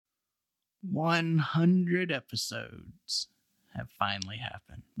100 episodes have finally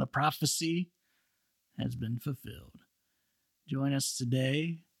happened. The prophecy has been fulfilled. Join us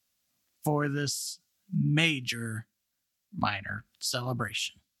today for this major minor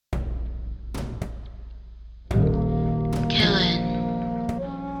celebration. Killing,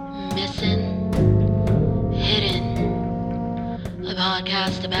 missing, hidden. A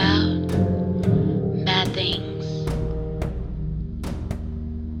podcast about bad things.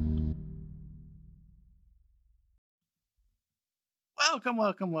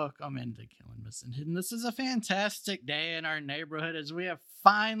 Welcome into Killing, Missing, Hidden. This is a fantastic day in our neighborhood as we have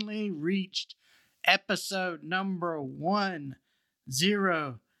finally reached episode number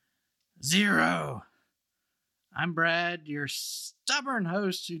 100. I'm Brad, your stubborn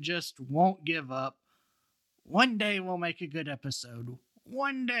host who just won't give up. One day we'll make a good episode.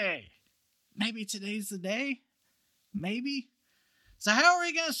 One day. Maybe today's the day? Maybe? So how are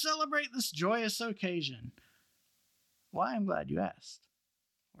we going to celebrate this joyous occasion? Well, I'm glad you asked.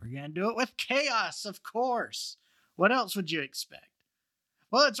 We're going to do it with chaos, of course. What else would you expect?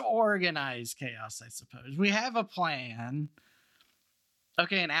 Well, it's organized chaos, I suppose. We have a plan.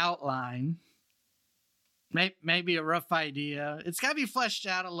 Okay, an outline. Maybe a rough idea. It's got to be fleshed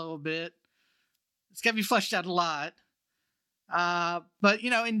out a little bit. It's got to be fleshed out a lot. But,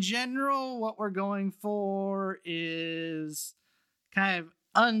 in general, what we're going for is kind of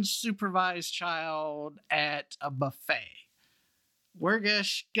unsupervised child at a buffet. We're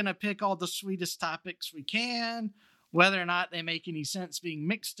just going to pick all the sweetest topics we can, whether or not they make any sense being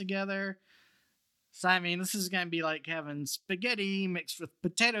mixed together. So, this is going to be like having spaghetti mixed with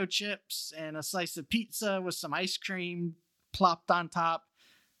potato chips and a slice of pizza with some ice cream plopped on top.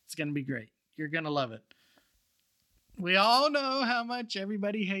 It's going to be great. You're going to love it. We all know how much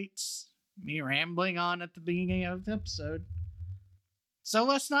everybody hates me rambling on at the beginning of the episode. So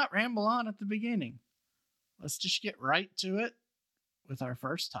let's not ramble on at the beginning. Let's just get right to it with our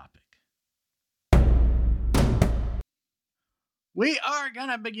first topic. We are going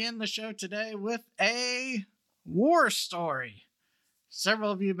to begin the show today with a war story.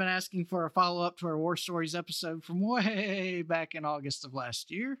 Several of you have been asking for a follow-up to our War Stories episode from way back in August of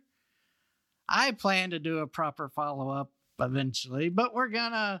last year. I plan to do a proper follow-up eventually, but we're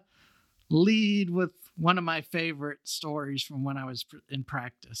going to lead with one of my favorite stories from when I was in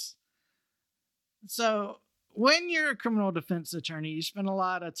practice. So, when you're a criminal defense attorney, you spend a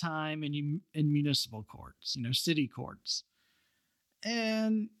lot of time in municipal courts, city courts.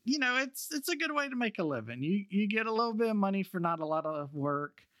 And, it's a good way to make a living. You get a little bit of money for not a lot of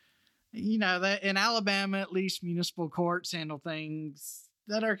work. That in Alabama, at least, municipal courts handle things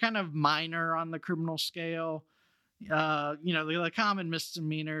that are kind of minor on the criminal scale. The common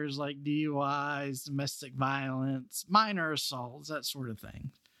misdemeanors like DUIs, domestic violence, minor assaults, that sort of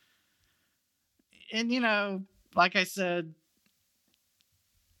thing. And, like I said,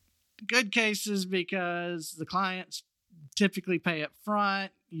 good cases because the clients typically pay up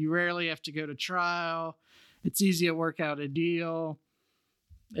front. You rarely have to go to trial. It's easy to work out a deal.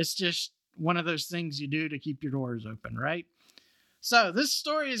 It's just one of those things you do to keep your doors open, right? So this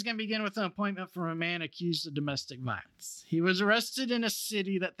story is going to begin with an appointment from a man accused of domestic violence. He was arrested in a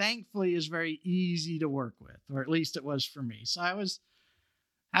city that thankfully is very easy to work with, or at least it was for me. So I was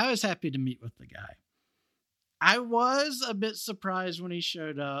happy to meet with the guy. I was a bit surprised when he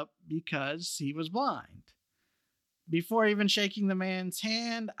showed up because he was blind. Before even shaking the man's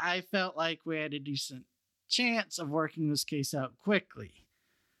hand, I felt like we had a decent chance of working this case out quickly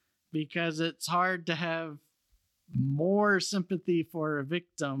because it's hard to have more sympathy for a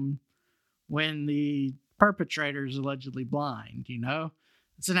victim when the perpetrator is allegedly blind,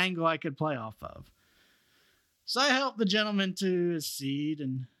 It's an angle I could play off of. So I helped the gentleman to his seat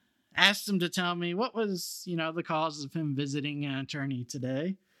and asked him to tell me what was, the cause of him visiting an attorney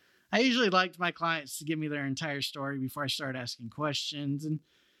today. I usually liked my clients to give me their entire story before I start asking questions. And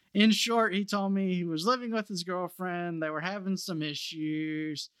in short, he told me he was living with his girlfriend. They were having some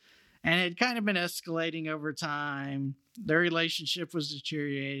issues and it had kind of been escalating over time. Their relationship was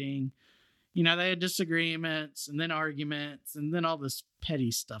deteriorating. They had disagreements and then arguments and then all this petty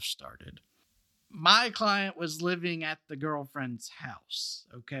stuff started. My client was living at the girlfriend's house,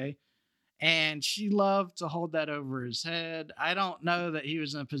 okay? And she loved to hold that over his head. I don't know that he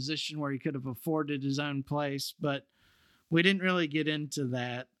was in a position where he could have afforded his own place, but we didn't really get into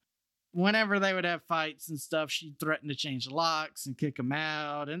that. Whenever they would have fights and stuff, she'd threaten to change the locks and kick him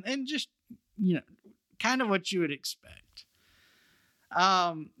out and just, kind of what you would expect.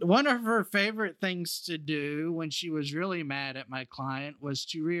 One of her favorite things to do when she was really mad at my client was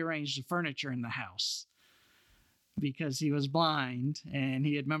to rearrange the furniture in the house. because he was blind and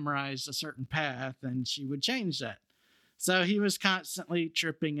he had memorized a certain path, and she would change that. So he was constantly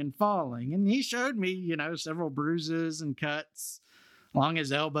tripping and falling. And he showed me, several bruises and cuts along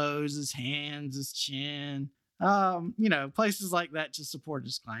his elbows, his hands, his chin, places like that to support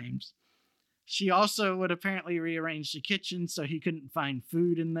his claims. She also would apparently rearrange the kitchen so he couldn't find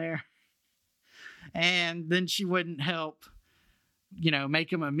food in there. And then she wouldn't help,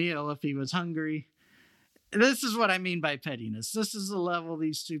 make him a meal if he was hungry. This is what I mean by pettiness. This is the level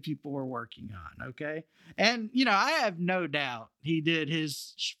these two people were working on, okay? And, I have no doubt he did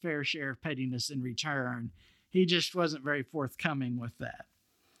his fair share of pettiness in return. He just wasn't very forthcoming with that.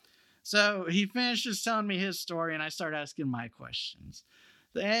 So he finishes telling me his story, and I start asking my questions.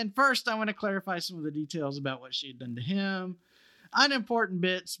 And first, I want to clarify some of the details about what she had done to him. Unimportant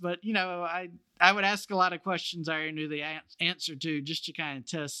bits, but, I would ask a lot of questions I already knew the answer to, just to kind of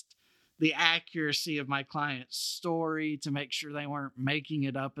test the accuracy of my client's story, to make sure they weren't making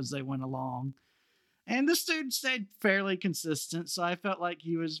it up as they went along. And this dude stayed fairly consistent, so I felt like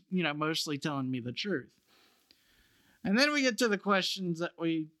he was, mostly telling me the truth. And then we get to the questions that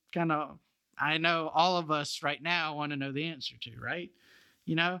I know all of us right now want to know the answer to, right?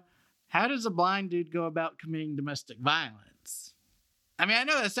 How does a blind dude go about committing domestic violence? I mean, I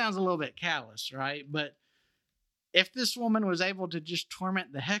know that sounds a little bit callous, right? But if this woman was able to just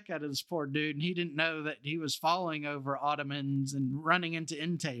torment the heck out of this poor dude, and he didn't know that he was falling over ottomans and running into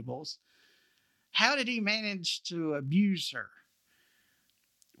end tables, how did he manage to abuse her?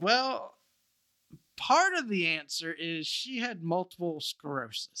 Well, part of the answer is she had multiple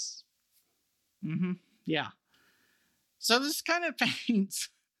sclerosis. Yeah. So this kind of paints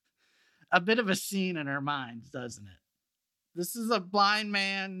a bit of a scene in our minds, doesn't it? This is a blind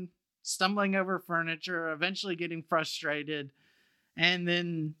man stumbling over furniture, eventually getting frustrated, and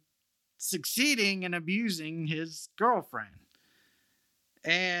then succeeding in abusing his girlfriend.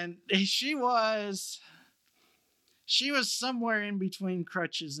 And she was somewhere in between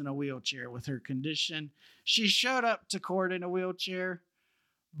crutches and a wheelchair with her condition. She showed up to court in a wheelchair,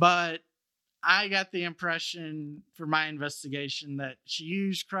 but I got the impression from my investigation that she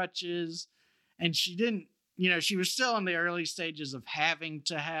used crutches, and she didn't, she was still in the early stages of having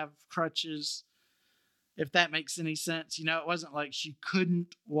to have crutches, if that makes any sense. It wasn't like she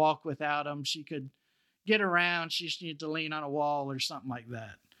couldn't walk without them. She could get around. She just needed to lean on a wall or something like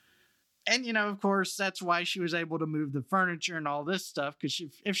that. And, of course, that's why she was able to move the furniture and all this stuff, because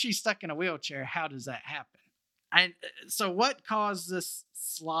if she's stuck in a wheelchair, how does that happen? So what caused this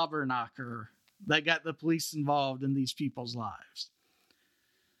slobber knocker that got the police involved in these people's lives?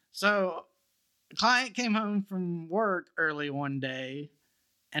 So the client came home from work early one day,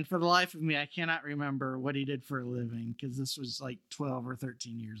 and for the life of me, I cannot remember what he did for a living, because this was like 12 or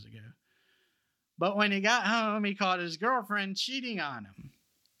 13 years ago. But when he got home, he caught his girlfriend cheating on him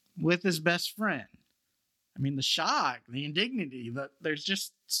with his best friend. I mean, the shock, the indignity, there's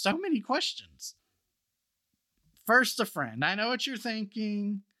just so many questions. First, a friend. I know what you're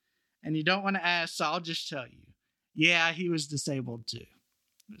thinking, and you don't want to ask, so I'll just tell you. Yeah, he was disabled too.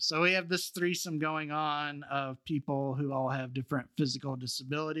 So we have this threesome going on of people who all have different physical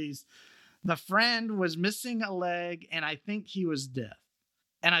disabilities. The friend was missing a leg, and I think he was deaf.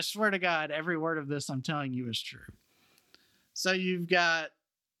 And I swear to God, every word of this I'm telling you is true. So you've got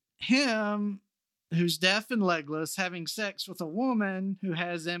him, who's deaf and legless, having sex with a woman who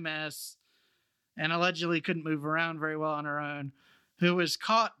has MS and allegedly couldn't move around very well on her own, who was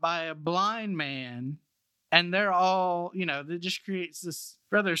caught by a blind man. And they're all, that just creates this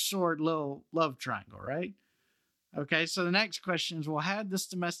rather sordid little love triangle, right? Okay, so the next question is, well, how did this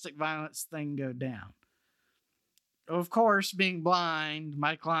domestic violence thing go down? Of course, being blind,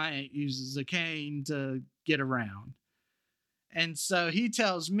 my client uses a cane to get around. And so he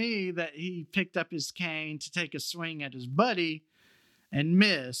tells me that he picked up his cane to take a swing at his buddy and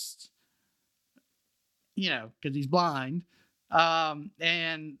missed, because he's blind.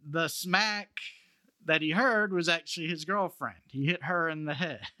 And the smack that he heard was actually his girlfriend. He hit her in the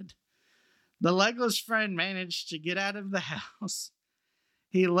head. The legless friend managed to get out of the house.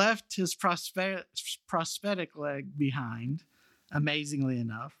 He left his prosthetic leg behind, amazingly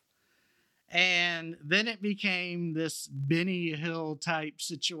enough. And then it became this Benny Hill type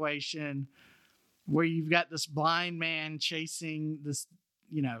situation where you've got this blind man chasing this,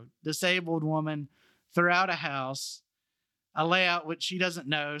 disabled woman throughout a house, a layout which she doesn't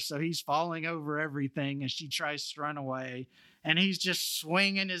know. So he's falling over everything as she tries to run away. And he's just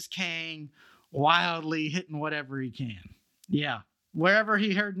swinging his cane wildly, hitting whatever he can. Yeah. Wherever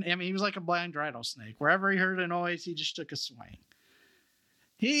he heard, he was like a blind rattlesnake. Wherever he heard a noise, he just took a swing.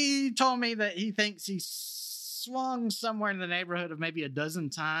 He told me that he thinks he swung somewhere in the neighborhood of maybe a dozen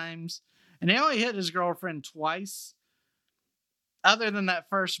times, and he only hit his girlfriend twice, other than that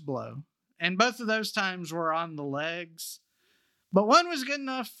first blow. And both of those times were on the legs. But one was good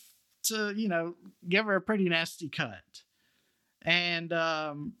enough to, give her a pretty nasty cut. And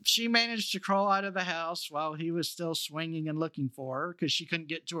she managed to crawl out of the house while he was still swinging and looking for her because she couldn't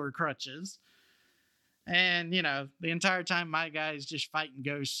get to her crutches. And, the entire time my guy's just fighting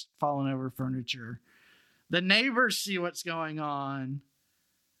ghosts, falling over furniture. The neighbors see what's going on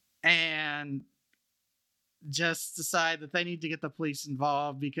and just decide that they need to get the police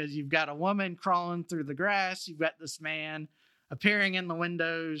involved because you've got a woman crawling through the grass. You've got this man appearing in the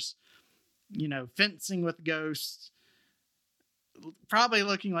windows, fencing with ghosts, probably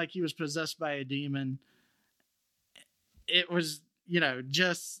looking like he was possessed by a demon. It was,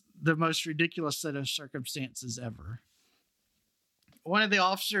 just the most ridiculous set of circumstances ever. One of the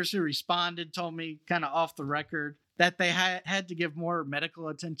officers who responded told me kind of off the record that they had to give more medical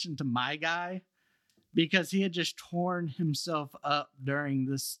attention to my guy because he had just torn himself up during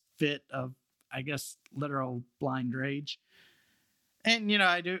this fit of, I guess, literal blind rage. And,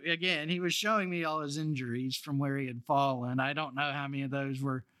 he was showing me all his injuries from where he had fallen. I don't know how many of those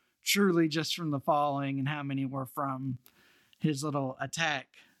were truly just from the falling and how many were from his little attack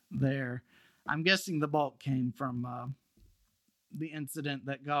there. I'm guessing the bulk came from the incident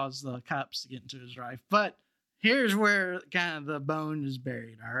that caused the cops to get into his life. But here's where kind of the bone is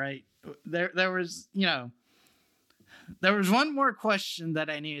buried, all right? There was one more question that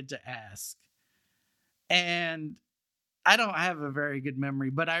I needed to ask. And I don't have a very good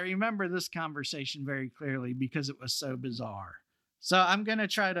memory, but I remember this conversation very clearly because it was so bizarre. So I'm going to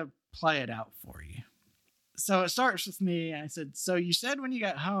try to play it out for you. So it starts with me. I said, so you said when you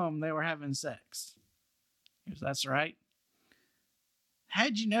got home, they were having sex. He goes, that's right.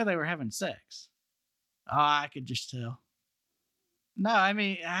 How'd you know they were having sex? Oh, I could just tell. No, I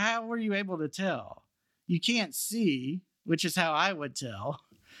mean, how were you able to tell? You can't see, which is how I would tell.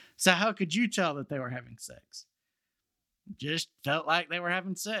 So how could you tell that they were having sex? Just felt like they were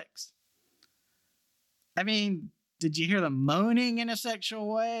having sex. I mean, did you hear them moaning in a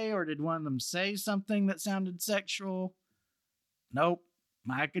sexual way, or did one of them say something that sounded sexual? Nope.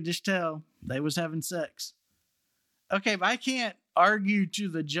 I could just tell they was having sex. Okay, but I can't argue to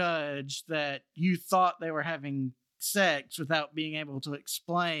the judge that you thought they were having sex without being able to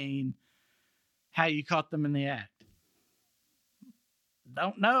explain how you caught them in the act.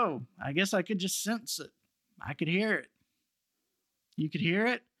 Don't know. I guess I could just sense it. I could hear it. You could hear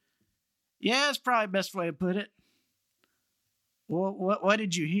it? Yeah, that's probably the best way to put it. Well, what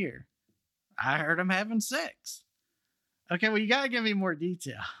did you hear? I heard them having sex. Okay, well, you got to give me more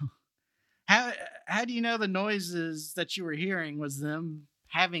detail. How do you know the noises that you were hearing was them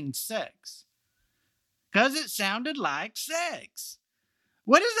having sex? Because it sounded like sex.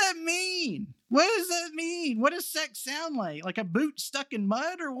 What does that mean? What does that mean? What does sex sound like? Like a boot stuck in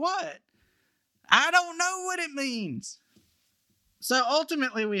mud or what? I don't know what it means. So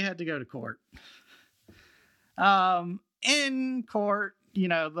ultimately, we had to go to court. In court,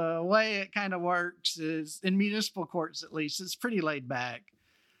 the way it kind of works is, in municipal courts at least, it's pretty laid back.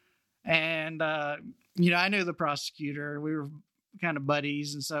 And, I knew the prosecutor. We were kind of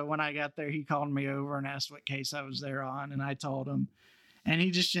buddies. And so when I got there, he called me over and asked what case I was there on. And I told him. And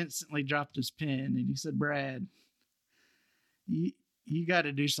he just instantly dropped his pen. And he said, Brad, you got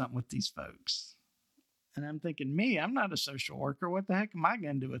to do something with these folks. And I'm thinking, I'm not a social worker. What the heck am I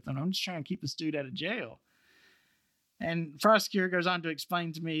going to do with them? I'm just trying to keep this dude out of jail. And the prosecutor goes on to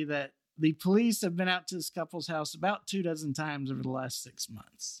explain to me that the police have been out to this couple's house about 24 times over the last 6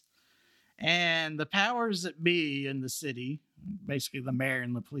 months. And the powers that be in the city, basically the mayor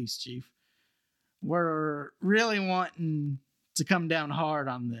and the police chief, were really wanting to come down hard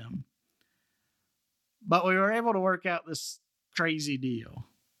on them. But we were able to work out this crazy deal.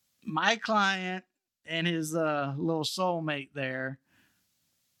 My client and his little soulmate there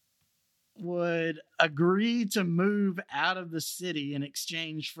would agree to move out of the city in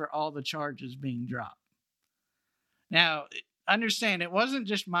exchange for all the charges being dropped. Now, understand, it wasn't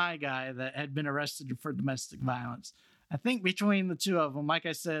just my guy that had been arrested for domestic violence. I think between the two of them, like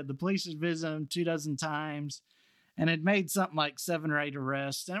I said, the police had visited him 24 times and had made something like 7 or 8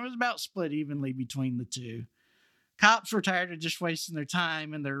 arrests, and it was about split evenly between the two. Cops were tired of just wasting their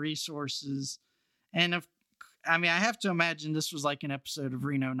time and their resources. And I have to imagine this was like an episode of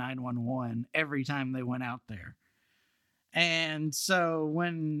Reno 911 every time they went out there. And so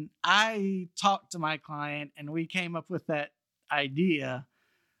when I talked to my client and we came up with that idea,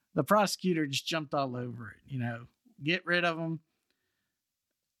 the prosecutor just jumped all over it. Get rid of them.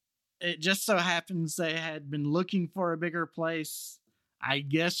 it just so happens they had been looking for a bigger place, I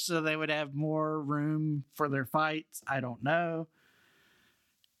guess, so they would have more room for their fights. I don't know.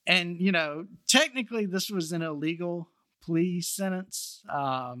 And, technically this was an illegal plea sentence.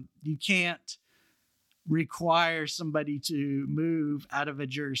 You can't require somebody to move out of a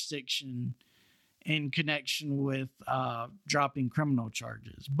jurisdiction in connection with dropping criminal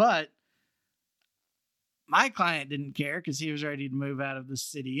charges. But my client didn't care because he was ready to move out of the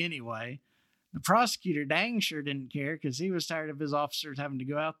city anyway. The prosecutor dang sure didn't care because he was tired of his officers having to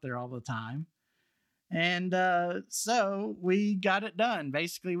go out there all the time. And so we got it done.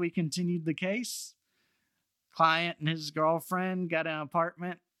 Basically, we continued the case. Client and his girlfriend got an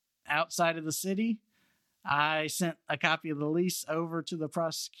apartment outside of the city. I sent a copy of the lease over to the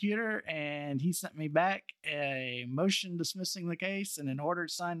prosecutor, and he sent me back a motion dismissing the case and an order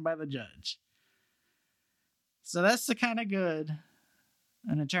signed by the judge. So that's the kind of good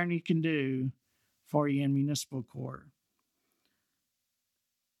an attorney can do for you in municipal court.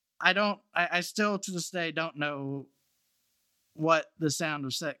 I still to this day don't know what the sound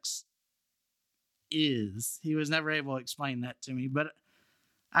of sex is. He was never able to explain that to me, but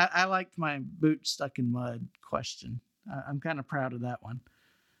I liked my boot stuck in mud question. I'm kind of proud of that one.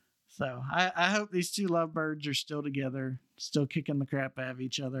 So I hope these two lovebirds are still together, still kicking the crap out of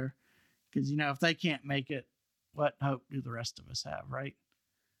each other. Because, if they can't make it, what hope do the rest of us have, right?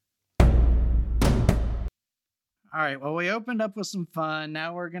 All right, well, we opened up with some fun.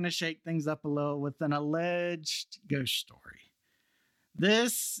 Now we're going to shake things up a little with an alleged ghost story.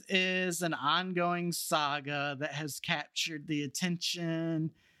 This is an ongoing saga that has captured the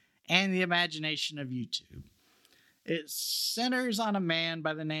attention and the imagination of YouTube. It centers on a man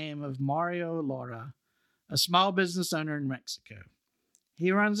by the name of Mario Lara, a small business owner in Mexico.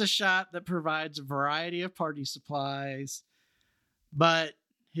 He runs a shop that provides a variety of party supplies, but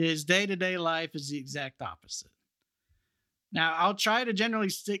his day-to-day life is the exact opposite. Now, I'll try to generally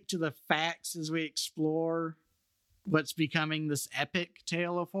stick to the facts as we explore what's becoming this epic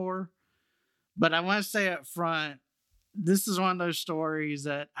tale of horror. But I want to say up front, this is one of those stories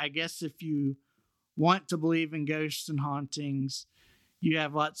that I guess if you want to believe in ghosts and hauntings, you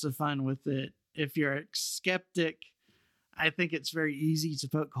have lots of fun with it. If you're a skeptic, I think it's very easy to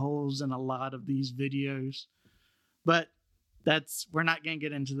poke holes in a lot of these videos. But we're not going to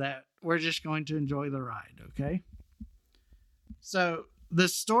get into that. We're just going to enjoy the ride, okay? So the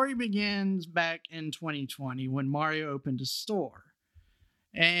story begins back in 2020 when Mario opened a store.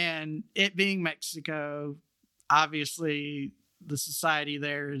 And it being Mexico, obviously the society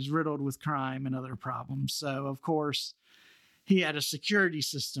there is riddled with crime and other problems. So, of course, he had a security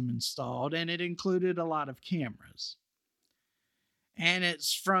system installed, and it included a lot of cameras. And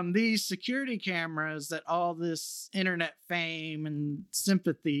it's from these security cameras that all this internet fame and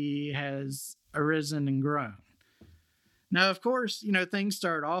sympathy has arisen and grown. Now, of course, things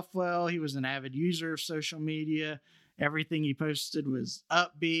started off well. He was an avid user of social media. Everything he posted was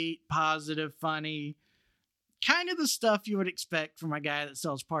upbeat, positive, funny. Kind of the stuff you would expect from a guy that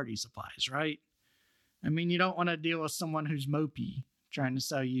sells party supplies, right? I mean, you don't want to deal with someone who's mopey trying to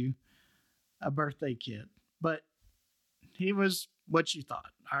sell you a birthday kit. But he was what you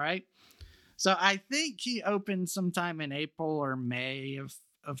thought, all right? So I think he opened sometime in April or May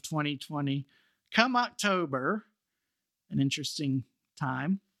of 2020. Come October, an interesting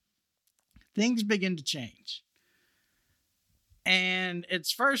time, things begin to change. And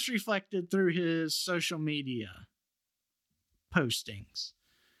it's first reflected through his social media postings.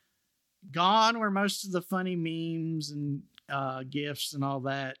 Gone were most of the funny memes and GIFs and all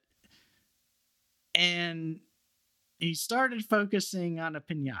that. And he started focusing on a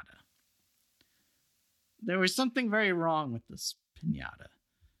piñata. There was something very wrong with this piñata.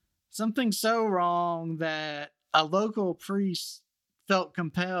 Something so wrong that a local priest felt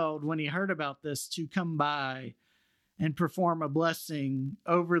compelled when he heard about this to come by and perform a blessing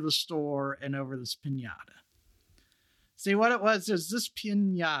over the store and over this piñata. See, what it was is this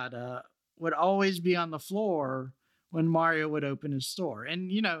piñata would always be on the floor when Mario would open his store.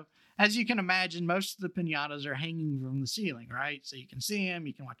 And, as you can imagine, most of the piñatas are hanging from the ceiling, right? So you can see them,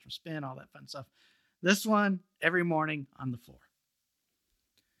 you can watch them spin, all that fun stuff. This one, every morning on the floor.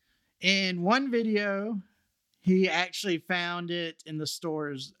 In one video, he actually found it in the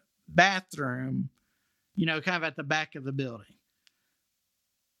store's bathroom, kind of at the back of the building.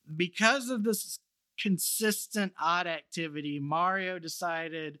 Because of this consistent odd activity, Mario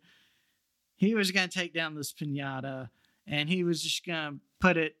decided he was going to take down this piñata and he was just going to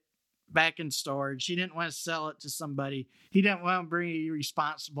put it back in storage. He didn't want to sell it to somebody. He didn't want to be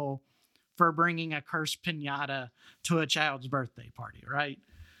responsible for bringing a cursed piñata to a child's birthday party, right?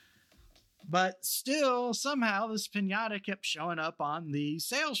 But still, somehow, this pinata kept showing up on the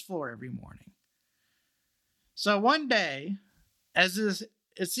sales floor every morning. So one day,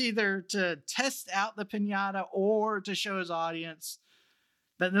 it's either to test out the pinata or to show his audience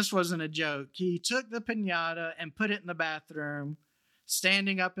that this wasn't a joke, he took the pinata and put it in the bathroom,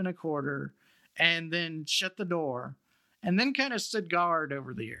 standing up in a corner, and then shut the door, and then kind of stood guard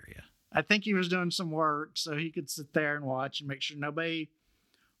over the area. I think he was doing some work so he could sit there and watch and make sure nobody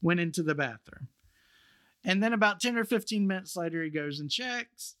went into the bathroom. And then about 10 or 15 minutes later, he goes and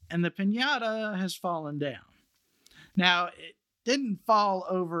checks, and the pinata has fallen down. Now, it didn't fall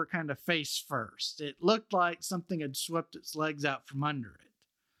over kind of face first. It looked like something had swept its legs out from under it.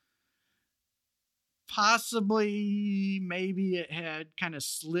 Possibly, maybe it had kind of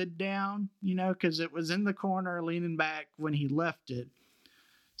slid down, because it was in the corner leaning back when he left it.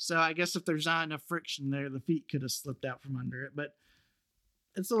 So I guess if there's not enough friction there, the feet could have slipped out from under it. But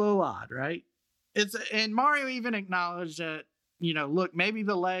it's a little odd, right? And Mario even acknowledged that, look, maybe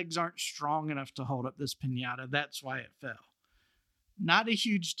the legs aren't strong enough to hold up this pinata. That's why it fell. Not a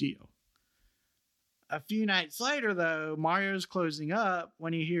huge deal. A few nights later, though, Mario's closing up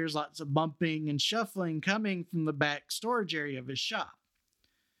when he hears lots of bumping and shuffling coming from the back storage area of his shop.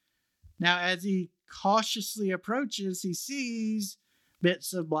 Now, as he cautiously approaches, he sees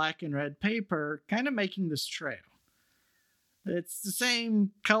bits of black and red paper kind of making this trail. It's the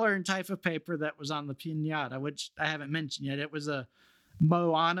same color and type of paper that was on the pinata, which I haven't mentioned yet. It was a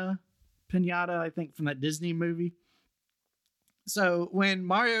Moana pinata, I think, from that Disney movie. So when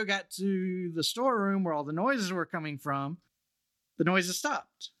Mario got to the storeroom where all the noises were coming from, the noises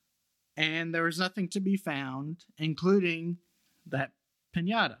stopped. And there was nothing to be found, including that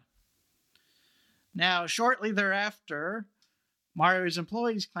pinata. Now, shortly thereafter, Mario's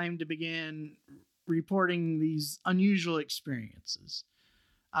employees claimed to begin reporting these unusual experiences.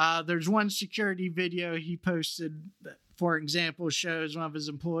 There's one security video he posted that, for example, shows one of his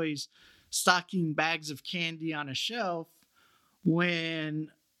employees stocking bags of candy on a shelf when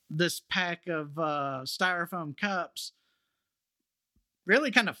this pack of styrofoam cups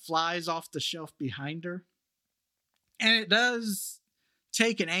really kind of flies off the shelf behind her. And it does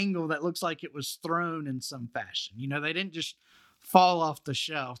take an angle that looks like it was thrown in some fashion. They didn't just fall off the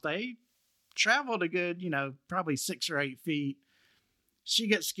shelf. They traveled a good, probably 6 or 8 feet. She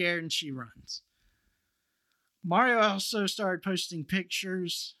gets scared and she runs. Mario also started posting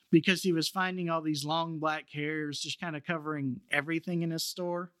pictures because he was finding all these long black hairs just kind of covering everything in his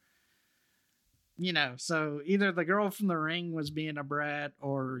store. So either the girl from the ring was being a brat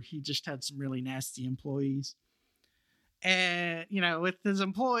or he just had some really nasty employees. And, with his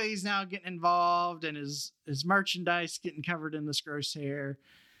employees now getting involved and his merchandise getting covered in this gross hair,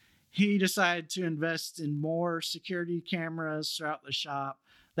 he decided to invest in more security cameras throughout the shop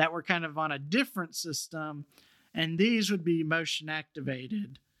that were kind of on a different system, and these would be motion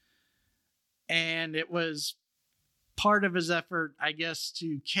activated. And it was part of his effort, I guess,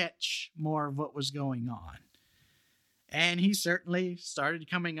 to catch more of what was going on. And he certainly started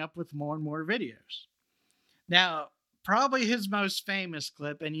coming up with more and more videos. Now, probably his most famous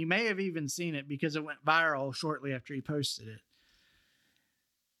clip, and you may have even seen it because it went viral shortly after he posted it,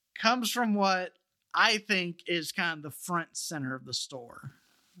 comes from what I think is kind of the front center of the store.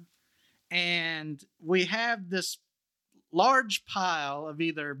 And we have this large pile of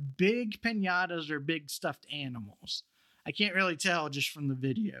either big pinatas or big stuffed animals. I can't really tell just from the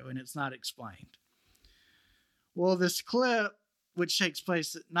video, and it's not explained. Well, this clip, which takes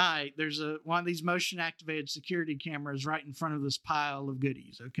place at night, there's one of these motion-activated security cameras right in front of this pile of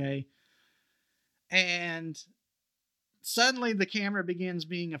goodies, okay? And suddenly the camera begins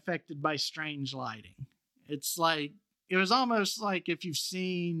being affected by strange lighting. It was almost like if you've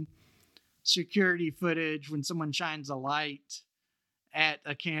seen security footage when someone shines a light at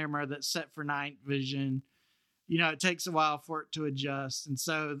a camera that's set for night vision. It takes a while for it to adjust. And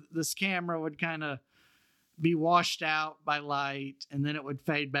so this camera would kind of be washed out by light, and then it would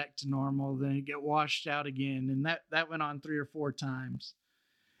fade back to normal. Then it'd get washed out again. And that went on 3 or 4 times.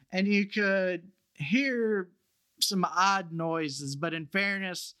 And you could hear some odd noises, but in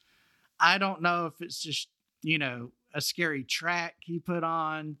fairness, I don't know if it's just, a scary track he put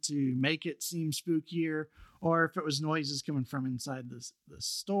on to make it seem spookier, or if it was noises coming from inside the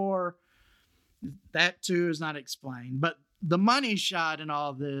store. That too is not explained. But the money shot in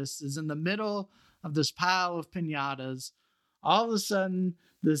all this is in the middle of this pile of pinatas. All of a sudden,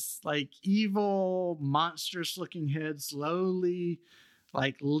 this evil, monstrous looking head slowly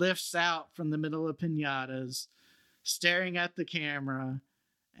lifts out from the middle of pinatas, staring at the camera,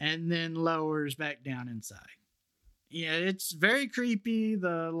 and then lowers back down inside. Yeah, it's very creepy.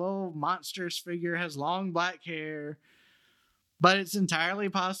 The little monstrous figure has long black hair, but it's entirely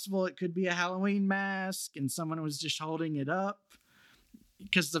possible it could be a Halloween mask and someone was just holding it up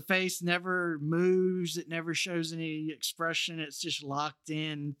because the face never moves. It never shows any expression. It's just locked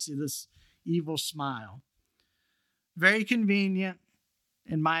into this evil smile. Very convenient,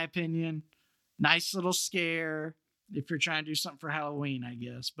 in my opinion. Nice little scare if you're trying to do something for Halloween, I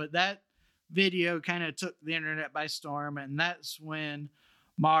guess. But that video kind of took the internet by storm, and that's when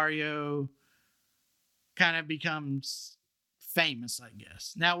Mario kind of becomes famous, I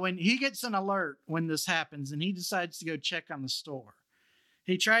guess. Now, when he gets an alert when this happens and he decides to go check on the store,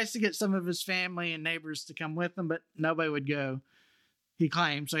 he tries to get some of his family and neighbors to come with him, but nobody would go, he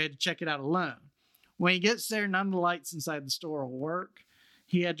claimed, so he had to check it out alone. When he gets there, none of the lights inside the store will work.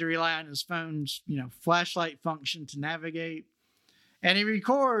 He had to rely on his phone's, flashlight function to navigate. And he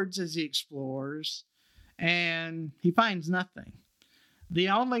records as he explores, and he finds nothing. The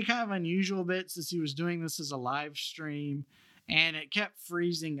only kind of unusual bits is he was doing this as a live stream, and it kept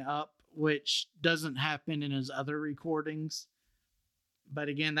freezing up, which doesn't happen in his other recordings. But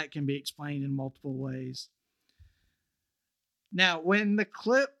again, that can be explained in multiple ways. Now, when the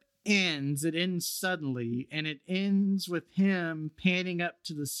clip ends, it ends suddenly, and it ends with him panning up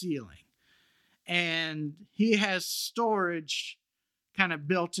to the ceiling. And he has storage kind of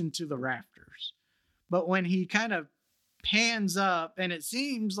built into the rafters. But when he kind of pans up, and it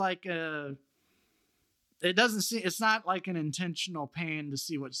seems like it's not like an intentional pan to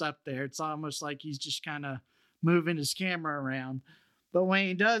see what's up there. It's almost like he's just kind of moving his camera around. But when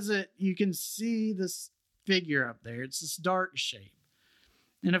he does it, you can see this figure up there. It's this dark shape.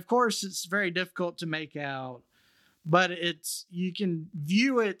 And of course, it's very difficult to make out, but you can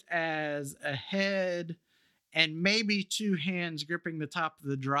view it as a head and maybe two hands gripping the top of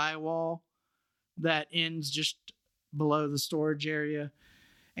the drywall that ends just below the storage area.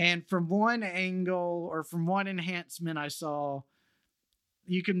 And from one angle or from one enhancement I saw,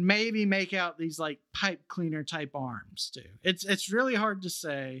 you can maybe make out these like pipe cleaner type arms too. It's really hard to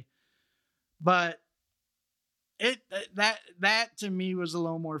say, but that to me was a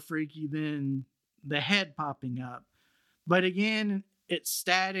little more freaky than the head popping up. But again, it's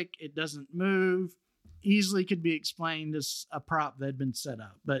static. It doesn't move. Easily could be explained as a prop that had been set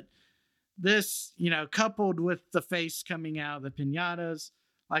up. But this, coupled with the face coming out of the piñatas,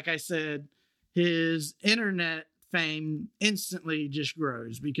 like I said, his internet fame instantly just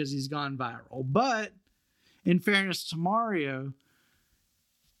grows because he's gone viral. But in fairness to Mario,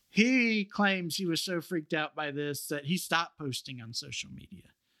 he claims he was so freaked out by this that he stopped posting on social media.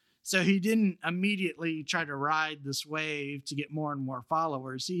 So he didn't immediately try to ride this wave to get more and more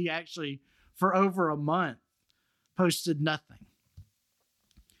followers. He actually, for over a month, posted nothing.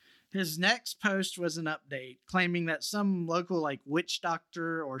 His next post was an update claiming that some local witch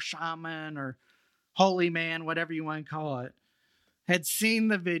doctor or shaman or holy man, whatever you want to call it, had seen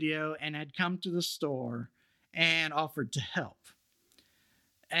the video and had come to the store and offered to help.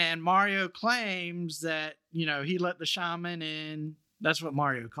 And Mario claims that, he let the shaman in. That's what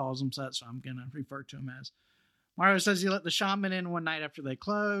Mario calls him, so that's what I'm going to refer to him as. Mario says he let the shaman in one night after they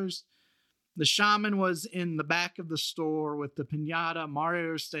closed. The shaman was in the back of the store with the piñata.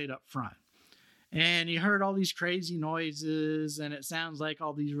 Mario stayed up front. And he heard all these crazy noises, and it sounds like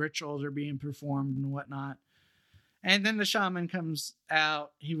all these rituals are being performed and whatnot. And then the shaman comes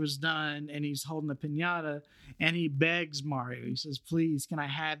out. He was done, and he's holding the piñata, and he begs Mario. He says, please, can I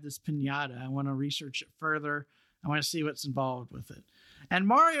have this piñata? I want to research it further. I want to see what's involved with it. And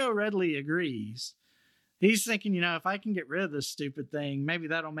Mario readily agrees. He's thinking, if I can get rid of this stupid thing, maybe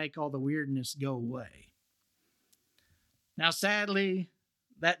that'll make all the weirdness go away. Now, sadly,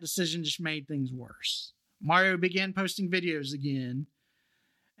 that decision just made things worse. Mario began posting videos again.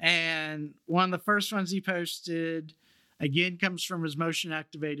 And one of the first ones he posted, again, comes from his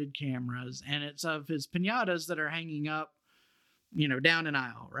motion-activated cameras. And it's of his piñatas that are hanging up, down an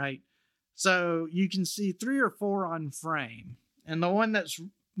aisle, right? So you can see 3 or 4 on frame. And the one that's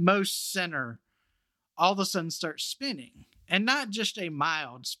most center all of a sudden starts spinning. And not just a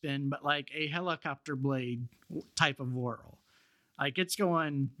mild spin, but like a helicopter blade type of whirl. Like it's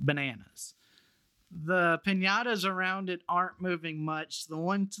going bananas. The piñatas around it aren't moving much. The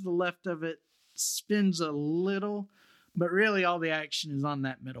one to the left of it spins a little, but really all the action is on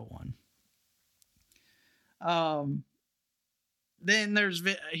that middle one. Then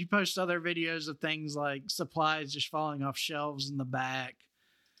he posts other videos of things like supplies just falling off shelves in the back.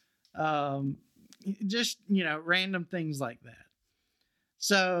 Just, random things like that.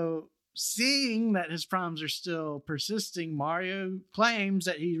 So seeing that his problems are still persisting, Mario claims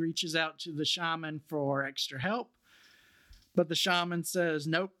that he reaches out to the shaman for extra help. But the shaman says,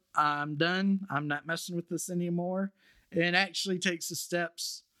 nope, I'm done. I'm not messing with this anymore. And actually takes the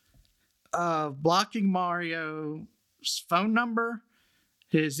steps of blocking Mario's phone number,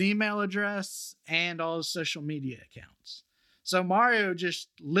 his email address, and all his social media accounts. So Mario just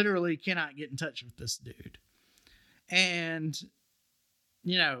literally cannot get in touch with this dude. And,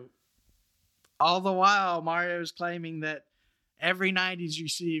 all the while, Mario's claiming that every night he's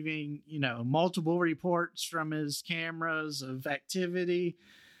receiving, multiple reports from his cameras of activity.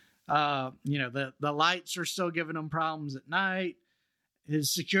 The lights are still giving him problems at night.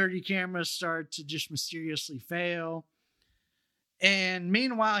 His security cameras start to just mysteriously fail. And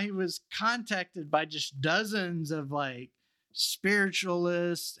meanwhile, he was contacted by just dozens of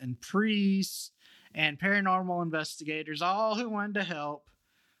spiritualists and priests and paranormal investigators, all who wanted to help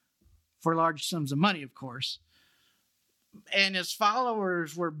for large sums of money, of course. And his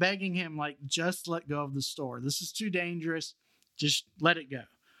followers were begging him, just let go of the store. This is too dangerous. Just let it go.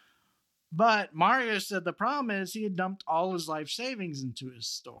 But Mario said the problem is he had dumped all his life savings into his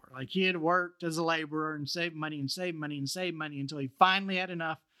store. He had worked as a laborer and saved money and saved money and saved money until he finally had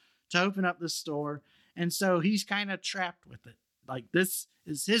enough to open up the store. And so he's kind of trapped with it. This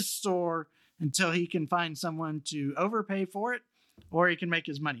is his store until he can find someone to overpay for it, or he can make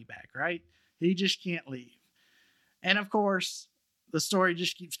his money back, right? He just can't leave. And of course, the story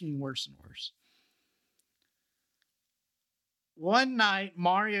just keeps getting worse and worse. One night,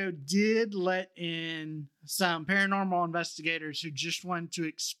 Mario did let in some paranormal investigators who just wanted to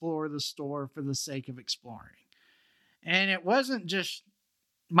explore the store for the sake of exploring. And it wasn't just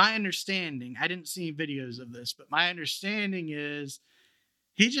my understanding. I didn't see videos of this, but my understanding is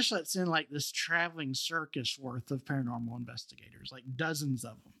he just lets in this traveling circus worth of paranormal investigators, dozens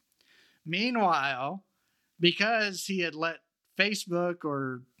of them. Meanwhile, because he had let Facebook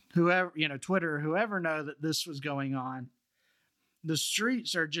or whoever, Twitter, whoever know that this was going on, the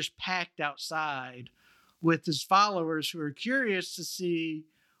streets are just packed outside with his followers who are curious to see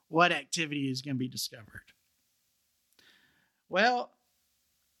what activity is going to be discovered. Well,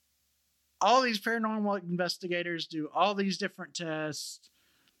 all these paranormal investigators do all these different tests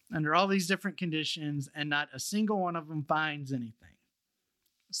under all these different conditions, and not a single one of them finds anything.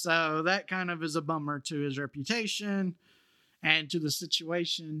 So that kind of is a bummer to his reputation and to the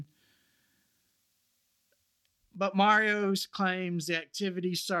situation. But Mario claims the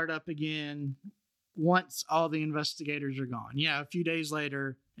activities start up again once all the investigators are gone. A few days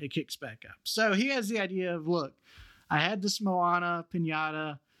later, it kicks back up. So he has the idea of, look, I had this Moana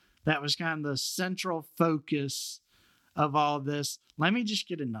pinata that was kind of the central focus of all this. Let me just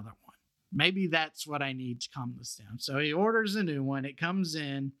get another one. Maybe that's what I need to calm this down. So he orders a new one. It comes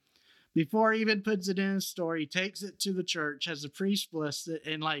in. Before he even puts it in his store, he takes it to the church, has a priest bless it,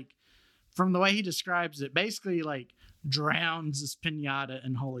 and from the way he describes it, basically drowns this piñata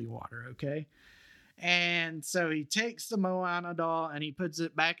in holy water, okay? And so he takes the Moana doll and he puts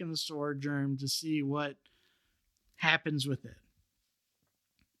it back in the storage room to see what happens with it.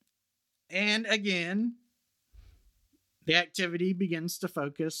 And again, the activity begins to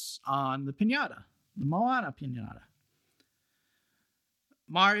focus on the piñata, the Moana piñata.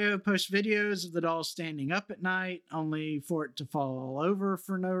 Mario posts videos of the doll standing up at night, only for it to fall over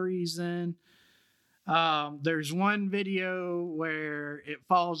for no reason. There's one video where it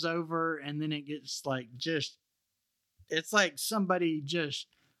falls over and then it gets it's like somebody just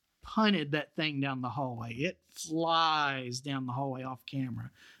punted that thing down the hallway. It flies down the hallway off camera.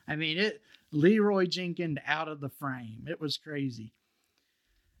 I mean, it Leroy Jenkins out of the frame. It was crazy.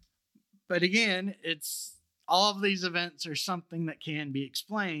 But again, all of these events are something that can be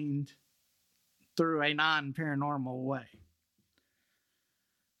explained through a non-paranormal way.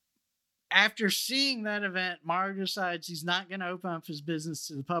 After seeing that event, Mario decides he's not going to open up his business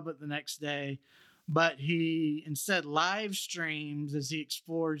to the public the next day, but he instead live streams as he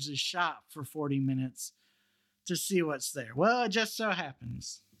explores his shop for 40 minutes to see what's there. Well, it just so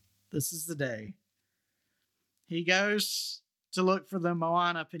happens this is the day. He goes to look for the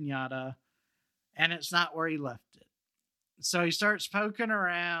Moana piñata, and it's not where he left it. So he starts poking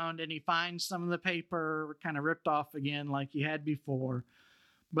around, and he finds some of the paper kind of ripped off again like he had before.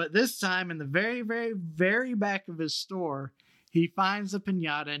 But this time, in the very, very, very back of his store, he finds the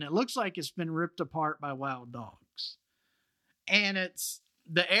piñata, and it looks like it's been ripped apart by wild dogs. And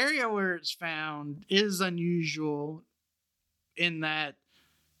the area where it's found is unusual in that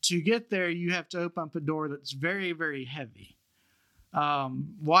to get there, you have to open up a door that's very, very heavy.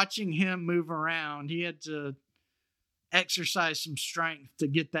 Watching him move around, he had to exercise some strength to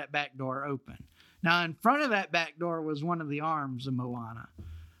get that back door open. Now, in front of that back door was one of the arms of Moana.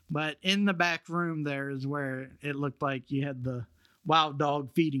 But in the back room there is where it looked like you had the wild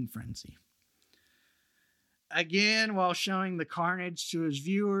dog feeding frenzy. Again, while showing the carnage to his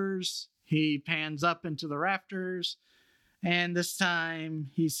viewers, he pans up into the rafters, and this time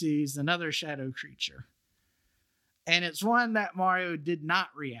he sees another shadow creature. And it's one that Mario did not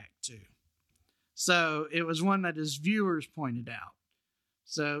react to. So it was one that his viewers pointed out.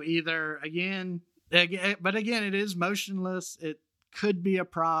 So either, but again, it is motionless. It could be a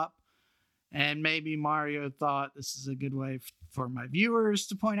prop. And maybe Mario thought this is a good way for my viewers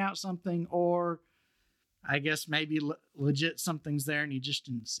to point out something. Or I guess maybe legit something's there and he just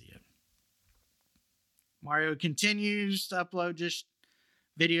didn't see it. Mario continues to upload just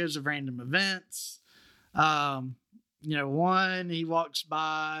videos of random events. One, he walks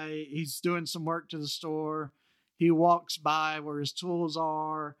by, he's doing some work to the store. He walks by where his tools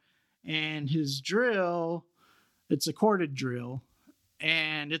are, and his drill, it's a corded drill,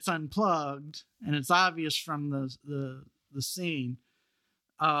 and it's unplugged, and it's obvious from the scene.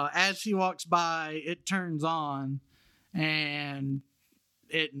 As he walks by, it turns on, and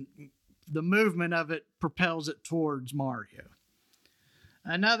the movement of it propels it towards Mario.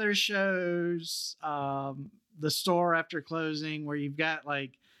 Another shows the store after closing, where you've got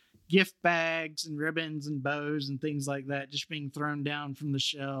like gift bags and ribbons and bows and things like that just being thrown down from the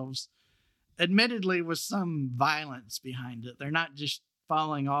shelves, admittedly with some violence behind it. They're not just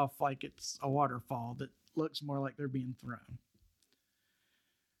falling off like it's a waterfall. That looks more like they're being thrown.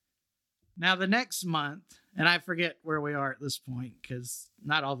 Now the next month, and I forget where we are at this point because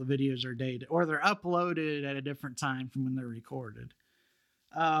not all the videos are dated, or they're uploaded at a different time from when they're recorded.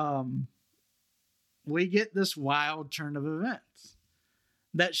 We get this wild turn of events.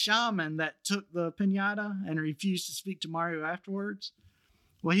 That shaman that took the piñata and refused to speak to Mario afterwards,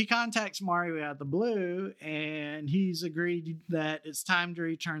 well, he contacts Mario out of the blue, and he's agreed that it's time to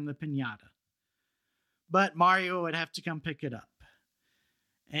return the piñata. But Mario would have to come pick it up.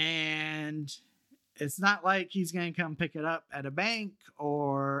 And it's not like he's going to come pick it up at a bank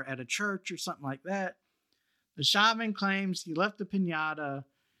or at a church or something like that. The shaman claims he left the piñata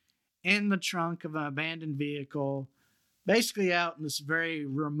in the trunk of an abandoned vehicle, basically out in this very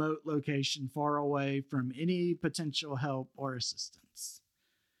remote location far away from any potential help or assistance.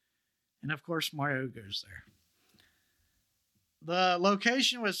 And of course, Mario goes there. The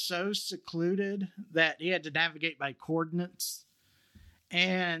location was so secluded that he had to navigate by coordinates.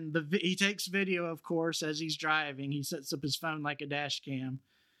 And he takes video, of course, as he's driving. He sets up his phone like a dash cam.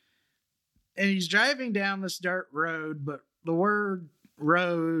 And he's driving down this dirt road, but the word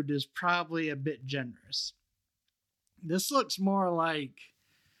road is probably a bit generous. This looks more like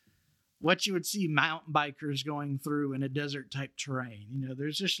what you would see mountain bikers going through in a desert type terrain. You know,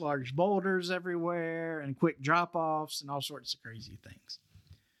 there's just large boulders everywhere and quick drop-offs and all sorts of crazy things.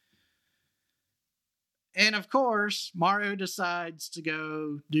 And of course, Mario decides to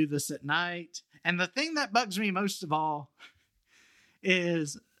go do this at night. And the thing that bugs me most of all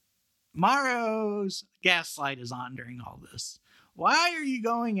is Mario's gas light is on during all this. Why are you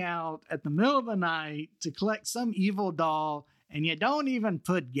going out at the middle of the night to collect some evil doll and you don't even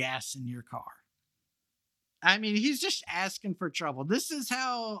put gas in your car? I mean, he's just asking for trouble. This is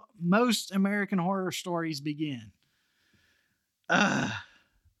how most American horror stories begin. But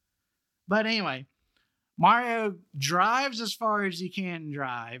anyway, Mario drives as far as he can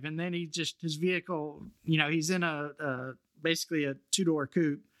drive, and then his vehicle, he's in basically a two-door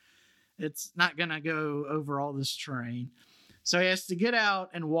coupe. It's not going to go over all this terrain. So he has to get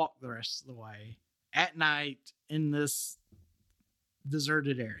out and walk the rest of the way at night in this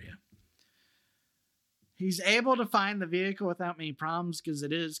deserted area. He's able to find the vehicle without many problems because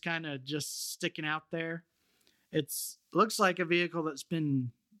it is kind of just sticking out there. It looks like a vehicle that's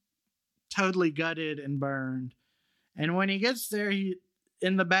been totally gutted and burned. And when he gets there,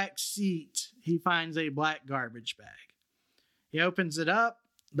 in the back seat, he finds a black garbage bag. He opens it up.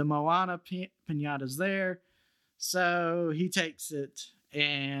 The Moana piñata's there. So he takes it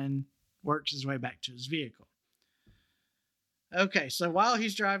and works his way back to his vehicle. Okay, so while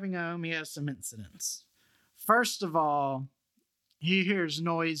he's driving home, he has some incidents. First of all, he hears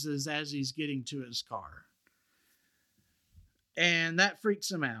noises as he's getting to his car. And that freaks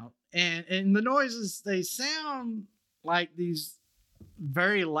him out. And the noises, they sound like these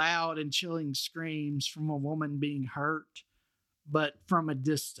very loud and chilling screams from a woman being hurt, but from a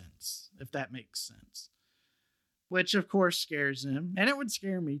distance, if that makes sense. Which, of course, scares him. And it would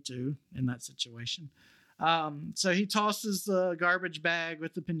scare me, too, in that situation. So he tosses the garbage bag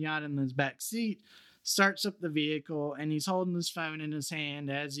with the piñata in his back seat, starts up the vehicle, and he's holding his phone in his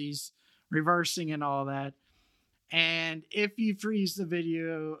hand as he's reversing and all that. And if you freeze the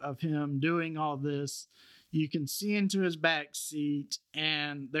video of him doing all this, you can see into his back seat,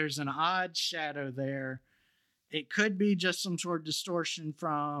 and there's an odd shadow there. It could be just some sort of distortion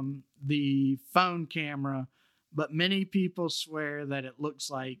from the phone camera, but many people swear that it looks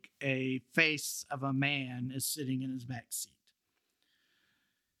like a face of a man is sitting in his back seat.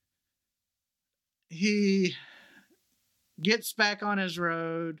 He gets back on his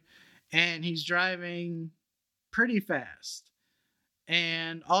road, and he's driving pretty fast.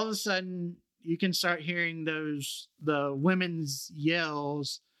 And all of a sudden, you can start hearing the women's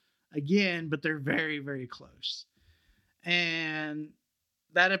yells again, but they're very, very close. And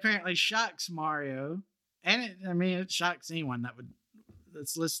that apparently shocks Mario. And it shocks anyone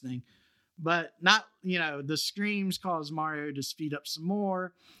that's listening. But not, the screams cause Mario to speed up some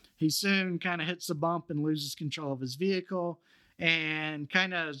more. He soon kind of hits a bump and loses control of his vehicle and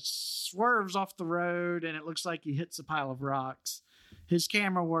kind of swerves off the road, and it looks like he hits a pile of rocks. His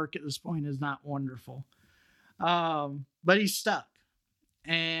camera work at this point is not wonderful. But he's stuck.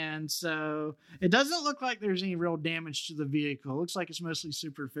 And so it doesn't look like there's any real damage to the vehicle. It looks like it's mostly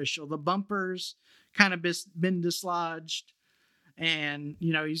superficial. The bumpers kind of been dislodged, and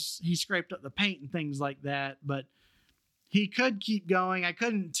he scraped up the paint and things like that, but he could keep going. I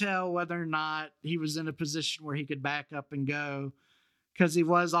couldn't tell whether or not he was in a position where he could back up and go, because he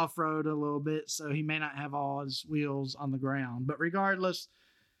was off-road a little bit, so he may not have all his wheels on the ground. But regardless,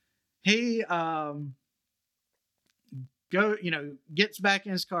 he gets back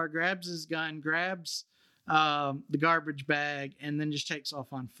in his car, grabs his gun, grabs the garbage bag, and then just takes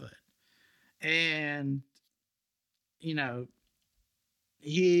off on foot. And,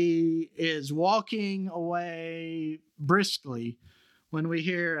 he is walking away briskly when we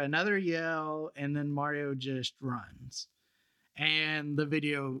hear another yell, and then Mario just runs. And the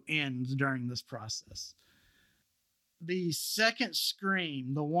video ends during this process. The second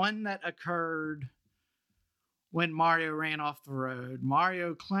scream, the one that occurred when Mario ran off the road,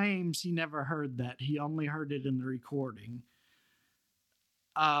 Mario claims he never heard that. He only heard it in the recording.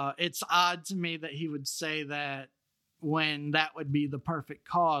 It's odd to me that he would say that when that would be the perfect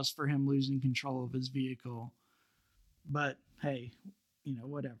cause for him losing control of his vehicle. But hey,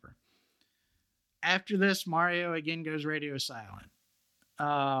 whatever. After this, Mario again goes radio silent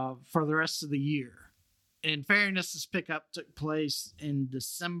for the rest of the year. In fairness, this pickup took place in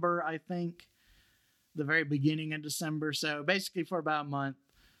December, I think. The very beginning of December. So basically for about a month,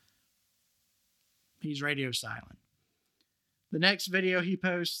 he's radio silent. The next video he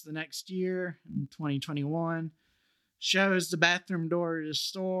posts the next year, in 2021, shows the bathroom door to the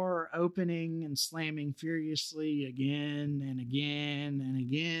store opening and slamming furiously again and again and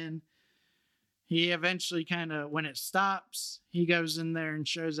again. He eventually when it stops, he goes in there and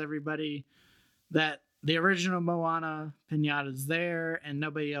shows everybody that the original Moana pinata is there and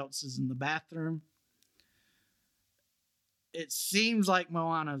nobody else is in the bathroom. It seems like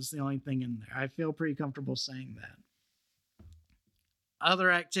Moana is the only thing in there. I feel pretty comfortable saying that.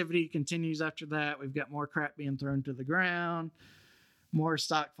 Other activity continues after that. We've got more crap being thrown to the ground, more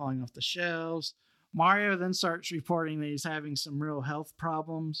stock falling off the shelves. Mario then starts reporting that he's having some real health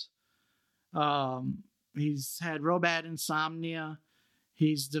problems. He's had real bad insomnia.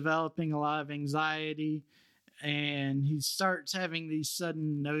 He's developing a lot of anxiety, and he starts having these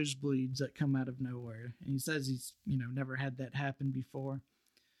sudden nosebleeds that come out of nowhere. And he says he's, never had that happen before.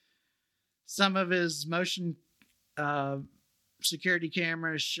 Some of his motion security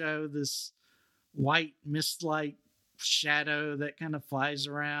cameras show this white mist-like shadow that kind of flies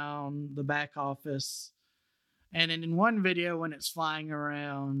around the back office. And in one video, when it's flying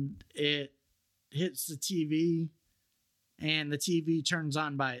around, it hits the TV, and the TV turns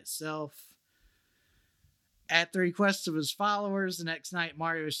on by itself. At the request of his followers, the next night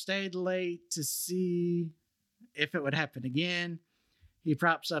Mario stayed late to see if it would happen again. He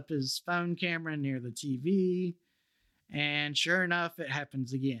props up his phone camera near the TV, and sure enough, it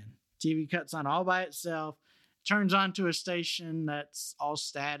happens again. TV cuts on all by itself, turns on to a station that's all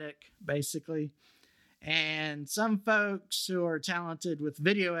static, basically. And some folks who are talented with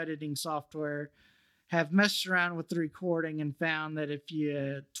video editing software have messed around with the recording and found that if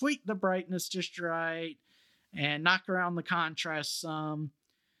you tweak the brightness just right and knock around the contrast some,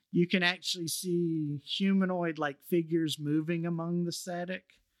 you can actually see humanoid-like figures moving among the static.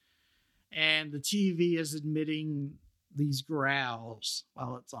 And the TV is emitting these growls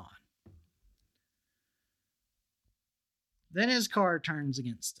while it's on. Then his car turns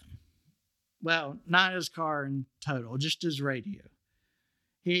against him. Well, not his car in total, just his radio.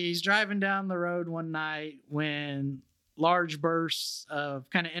 He's driving down the road one night when large bursts of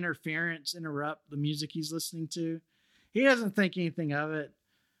kind of interference interrupt the music he's listening to. He doesn't think anything of it.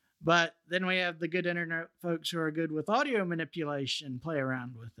 But then we have the good internet folks who are good with audio manipulation play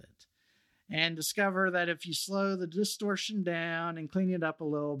around with it and discover that if you slow the distortion down and clean it up a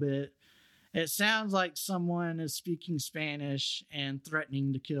little bit, it sounds like someone is speaking Spanish and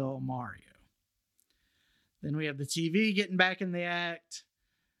threatening to kill Mario. Then we have the TV getting back in the act,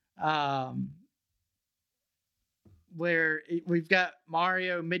 where we've got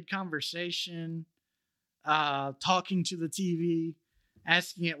Mario mid-conversation, talking to the TV,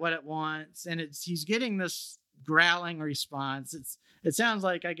 asking it what it wants, and he's getting this growling response. It sounds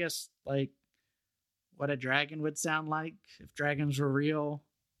like, I guess, like what a dragon would sound like if dragons were real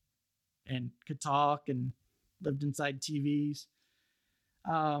and could talk and lived inside TVs.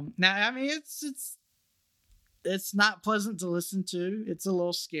 Now, I mean, it's not pleasant to listen to. It's a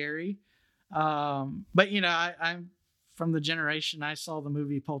little scary. But you know, I'm from the generation, I saw the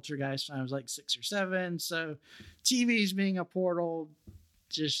movie Poltergeist when I was like 6 or 7. So TVs being a portal,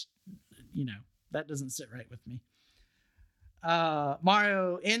 just, you know, that doesn't sit right with me.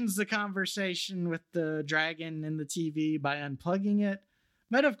 Mario ends the conversation with the dragon in the TV by unplugging it.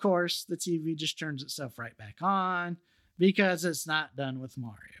 But of course, the TV just turns itself right back on because it's not done with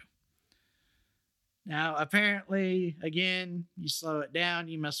Mario. Now, apparently, again, you slow it down,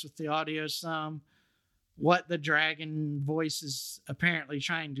 you mess with the audio some. What the dragon voice is apparently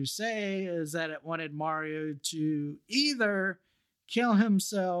trying to say is that it wanted Mario to either kill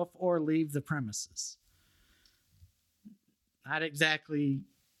himself or leave the premises. Not exactly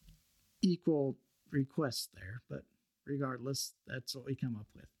equal requests there, but regardless, that's what we come up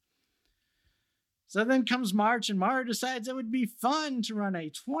with. So then comes March, and Mario decides it would be fun to run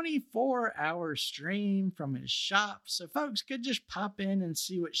a 24-hour stream from his shop so folks could just pop in and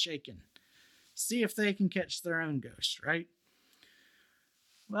see what's shaking. See if they can catch their own ghost, right?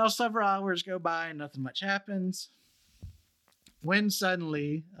 Well, several hours go by and nothing much happens. When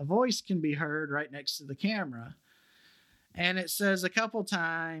suddenly a voice can be heard right next to the camera, and it says a couple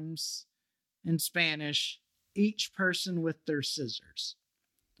times in Spanish, each person with their scissors.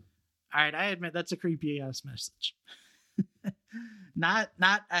 All right, I admit that's a creepy ass message. not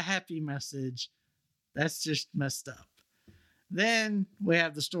a happy message. That's just messed up. Then we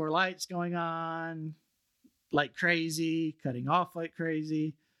have the store lights going on like crazy, cutting off like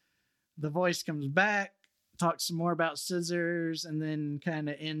crazy. The voice comes back, talks some more about scissors, and then kind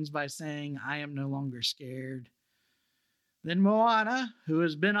of ends by saying, "I am no longer scared." Then Moana, who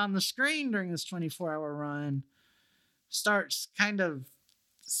has been on the screen during this 24-hour run, starts kind of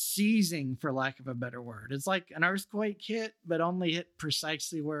seizing, for lack of a better word. It's like an earthquake hit, but only hit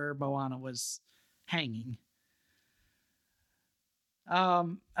precisely where Moana was hanging.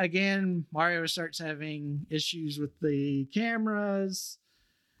 Again, Mario starts having issues with the cameras.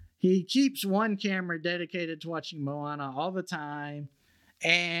 He keeps one camera dedicated to watching Moana all the time.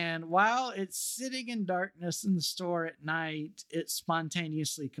 And while it's sitting in darkness in the store at night, it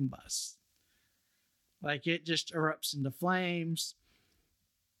spontaneously combusts. Like it just erupts into flames.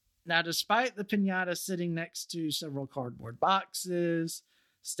 Now, despite the piñata sitting next to several cardboard boxes,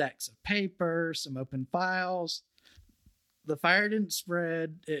 stacks of paper, some open files, the fire didn't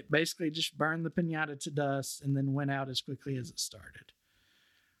spread. It basically just burned the piñata to dust and then went out as quickly as it started.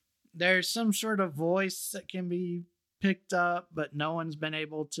 There's some sort of voice that can be picked up, but no one's been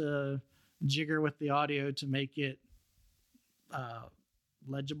able to jigger with the audio to make it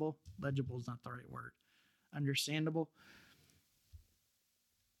legible. Legible is not the right word. Understandable.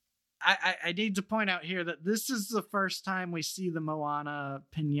 I need to point out here that this is the first time we see the Moana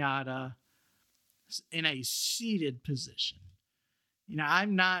piñata in a seated position. You know,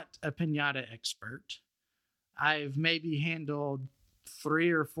 I'm not a piñata expert. I've maybe handled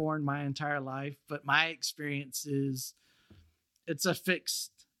 3 or 4 in my entire life, but my experience is it's a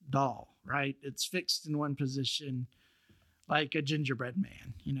fixed doll, right? It's fixed in one position like a gingerbread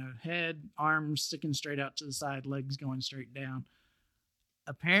man, you know, head, arms sticking straight out to the side, legs going straight down.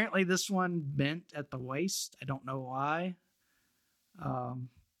 Apparently this one bent at the waist. I don't know why.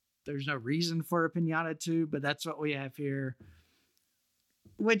 There's no reason for a piñata to, but that's what we have here,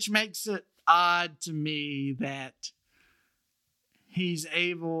 which makes it odd to me that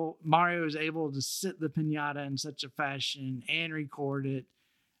Mario is able to sit the piñata in such a fashion and record it,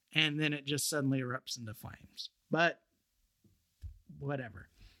 and then it just suddenly erupts into flames. But whatever.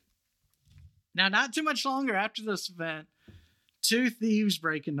 Now, not too much longer after this event, 2 thieves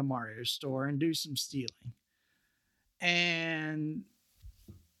break into Mario's store and do some stealing. And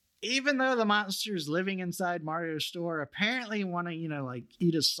even though the monsters living inside Mario's store apparently want to,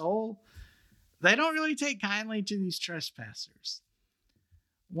 eat a soul, they don't really take kindly to these trespassers.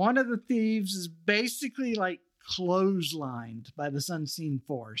 One of the thieves is basically like clotheslined by this unseen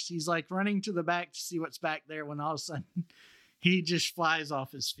force. He's like running to the back to see what's back there when all of a sudden he just flies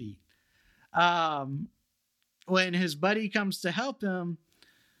off his feet. When his buddy comes to help him,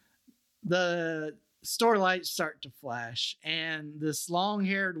 the store lights start to flash, and this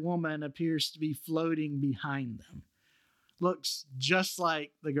long-haired woman appears to be floating behind them. Looks just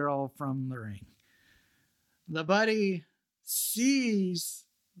like the girl from The Ring. The buddy sees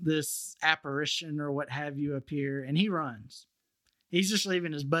this apparition or what have you appear, and he runs. He's just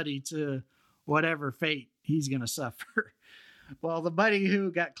leaving his buddy to whatever fate he's going to suffer. Well, the buddy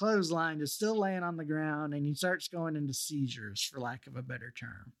who got clotheslined is still laying on the ground, and he starts going into seizures, for lack of a better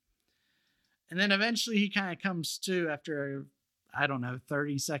term. And then eventually he kind of comes to after,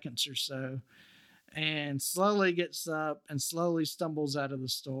 30 seconds or so, and slowly gets up and slowly stumbles out of the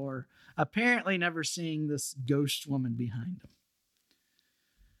store, apparently never seeing this ghost woman behind him.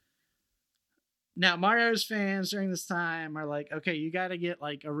 Now, Mario's fans during this time are like, okay, you got to get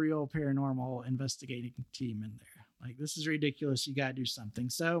like a real paranormal investigating team in there. Like, this is ridiculous. You got to do something.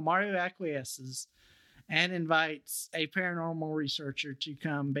 So Mario acquiesces and invites a paranormal researcher to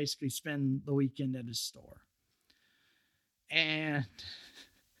come basically spend the weekend at his store. And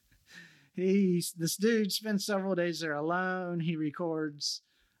this dude spends several days there alone. He records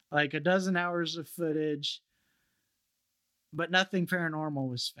like 12 hours of footage, but nothing paranormal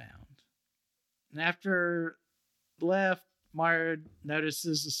was found. And after left, Mario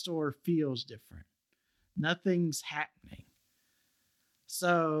notices the store feels different. Nothing's happening.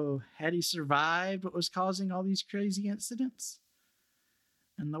 So, had he survived what was causing all these crazy incidents?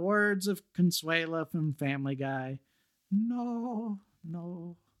 In the words of Consuela from Family Guy, no.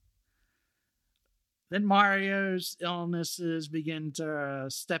 Then Mario's illnesses begin to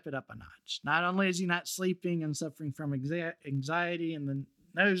step it up a notch. Not only is he not sleeping and suffering from anxiety and the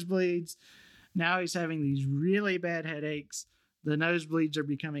nosebleeds, now he's having these really bad headaches. The nosebleeds are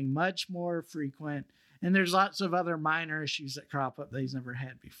becoming much more frequent. And there's lots of other minor issues that crop up that he's never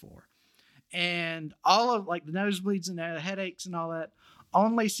had before. And all of like the nosebleeds and the headaches and all that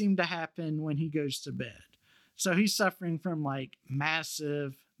only seem to happen when he goes to bed. So he's suffering from like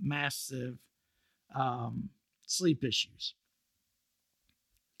massive sleep issues.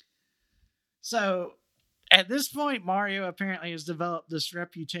 So at this point, Mario apparently has developed this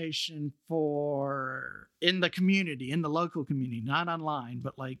reputation in the community, in the local community, not online,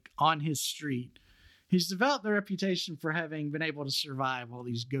 but like on his street. He's developed the reputation for having been able to survive all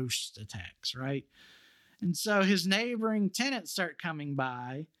these ghost attacks, right? And so his neighboring tenants start coming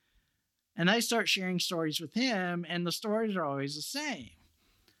by, and they start sharing stories with him, and the stories are always the same.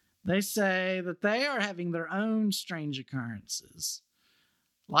 They say that they are having their own strange occurrences.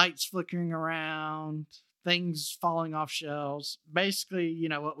 Lights flickering around, things falling off shelves. Basically,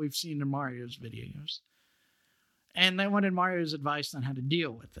 what we've seen in Mario's videos. And they wanted Mario's advice on how to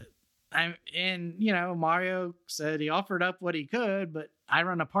deal with it. Mario said he offered up what he could, but I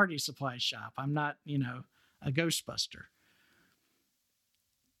run a party supply shop. I'm not, a Ghostbuster.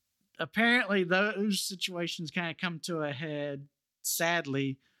 Apparently, those situations kind of come to a head,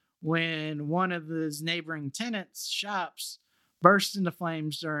 sadly, when one of his neighboring tenants' shops burst into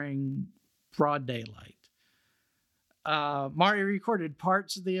flames during broad daylight. Mario recorded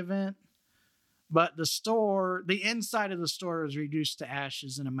parts of the event, but the inside of the store was reduced to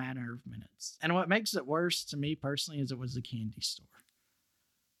ashes in a matter of minutes. And what makes it worse to me personally is it was a candy store.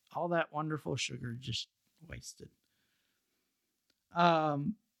 All that wonderful sugar just wasted.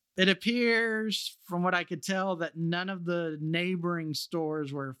 It appears, from what I could tell, that none of the neighboring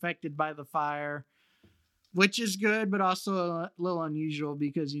stores were affected by the fire, which is good, but also a little unusual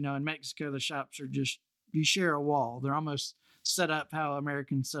because, in Mexico, the shops are just, you share a wall. They're almost set up how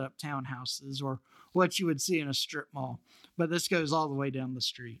Americans set up townhouses or what you would see in a strip mall. But this goes all the way down the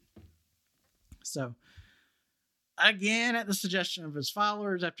street. So, again, at the suggestion of his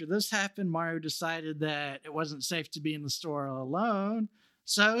followers, after this happened, Mario decided that it wasn't safe to be in the store alone.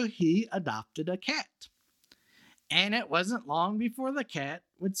 So he adopted a cat. And it wasn't long before the cat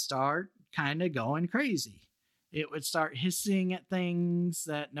would start kind of going crazy. It would start hissing at things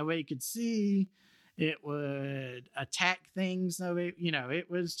that nobody could see. It would attack things. It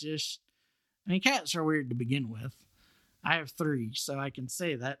was just, cats are weird to begin with. I have 3, so I can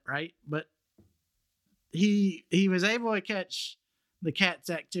say that, right? But he was able to catch the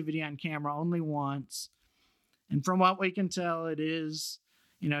cat's activity on camera only once. And from what we can tell, it is,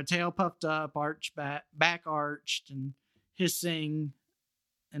 tail puffed up, back arched, and hissing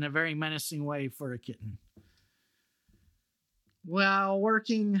in a very menacing way for a kitten. While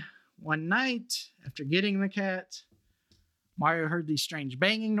working one night, after getting the cat, Mario heard these strange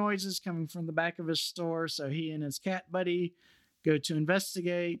banging noises coming from the back of his store, so he and his cat buddy go to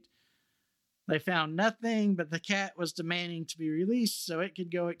investigate. They found nothing, but the cat was demanding to be released so it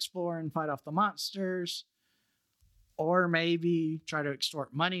could go explore and fight off the monsters, or maybe try to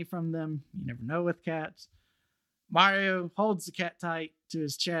extort money from them. You never know with cats. Mario holds the cat tight to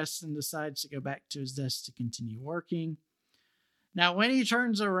his chest and decides to go back to his desk to continue working. Now, when he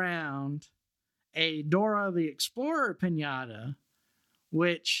turns around, a Dora the Explorer piñata,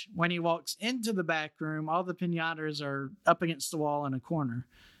 which when he walks into the back room, all the piñatas are up against the wall in a corner.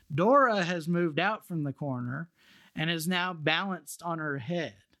 Dora has moved out from the corner and is now balanced on her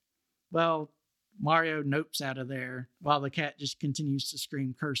head. Well, Mario nopes out of there while the cat just continues to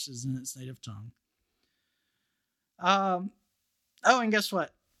scream curses in its native tongue. And guess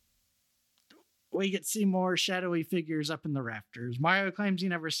what? We get to see more shadowy figures up in the rafters. Mario claims he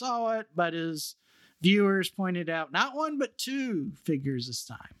never saw it, but his viewers pointed out not one, but two figures this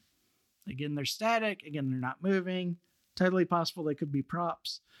time. Again, they're static. Again, they're not moving. Totally possible they could be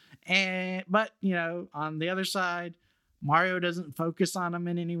props. But, on the other side, Mario doesn't focus on them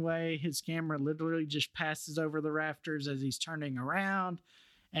in any way. His camera literally just passes over the rafters as he's turning around,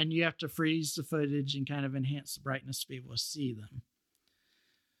 and you have to freeze the footage and kind of enhance the brightness to be able to see them.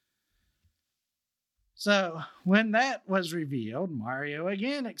 So, when that was revealed, Mario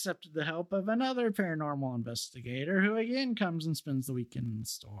again accepted the help of another paranormal investigator who again comes and spends the weekend in the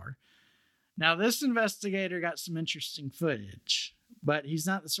store. Now, this investigator got some interesting footage, but he's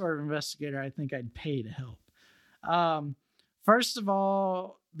not the sort of investigator I think I'd pay to help. First of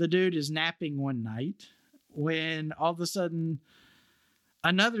all, the dude is napping one night when all of a sudden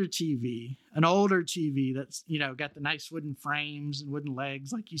another TV, an older TV that's, got the nice wooden frames and wooden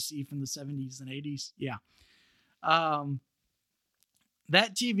legs like you see from the 70s and 80s. Yeah.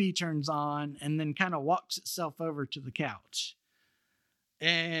 That TV turns on and then kind of walks itself over to the couch.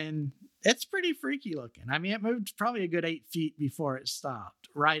 And it's pretty freaky looking. I mean, it moved probably a good 8 feet before it stopped,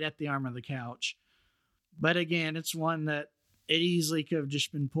 right at the arm of the couch. But again, it's one that it easily could have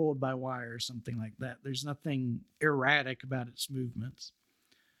just been pulled by wire or something like that. There's nothing erratic about its movements.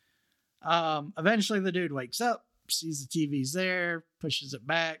 Eventually the dude wakes up, sees the TV's there, pushes it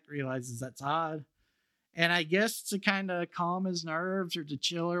back, realizes that's odd. And I guess to kind of calm his nerves or to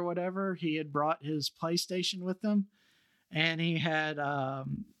chill or whatever, he had brought his PlayStation with him, and he had a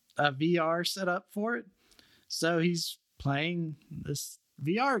VR set up for it. So he's playing this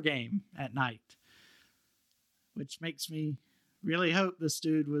VR game at night, which makes me really hope this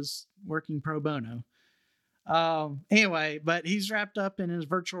dude was working pro bono. Anyway, but he's wrapped up in his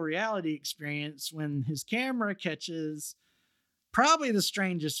virtual reality experience when his camera catches probably the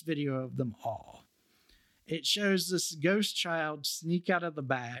strangest video of them all. It shows this ghost child sneak out of the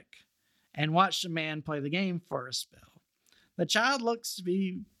back and watch the man play the game for a spell. The child looks to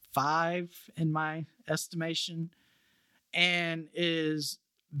be 5 in my estimation and is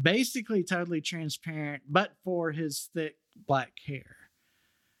basically totally transparent, but for his thick black hair.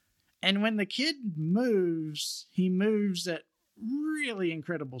 And when the kid moves, he moves at really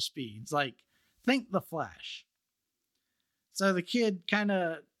incredible speeds. Like, think The Flash. So the kid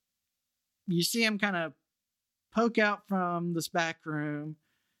you see him kind of poke out from this back room,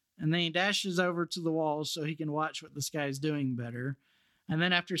 and then he dashes over to the wall so he can watch what this guy's doing better. And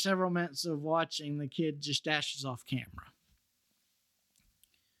then after several minutes of watching, the kid just dashes off camera.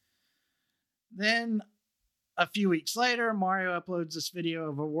 Then a few weeks later, Mario uploads this video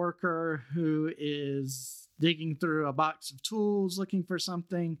of a worker who is digging through a box of tools looking for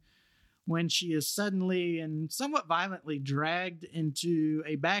something when she is suddenly and somewhat violently dragged into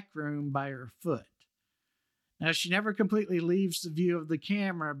a back room by her foot. Now, she never completely leaves the view of the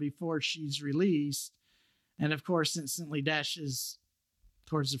camera before she's released, and of course instantly dashes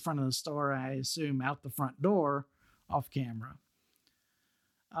towards the front of the store, I assume out the front door, off camera.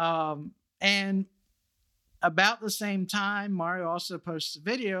 And about the same time, Mario also posts a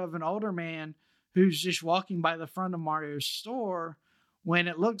video of an older man who's just walking by the front of Mario's store when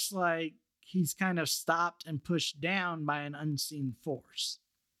it looks like he's kind of stopped and pushed down by an unseen force.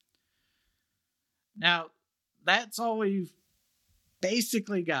 Now, that's all we've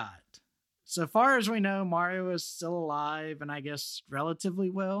basically got. So far as we know, Mario is still alive and I guess relatively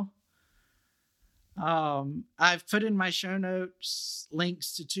well. I've put in my show notes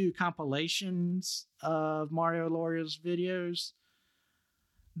links to 2 compilations of Mario Loria's videos.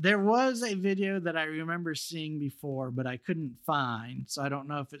 There was a video that I remember seeing before, but I couldn't find, so I don't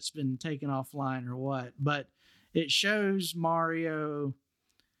know if it's been taken offline or what, but it shows Mario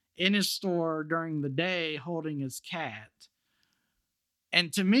in his store during the day holding his cat,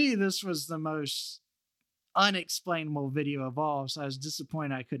 And to me, this was the most unexplainable video of all, so I was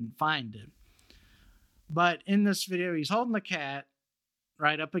disappointed I couldn't find it. But in this video, he's holding the cat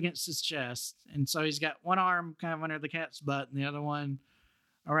right up against his chest, and so he's got one arm kind of under the cat's butt and the other one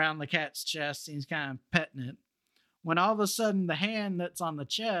around the cat's chest, and he's kind of petting it. When all of a sudden, the hand that's on the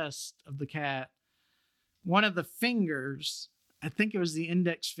chest of the cat, one of the fingers, I think it was the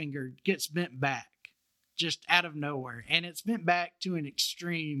index finger, gets bent back just out of nowhere, and it's bent back to an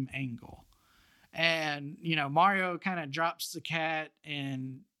extreme angle. And, you know, Mario kind of drops the cat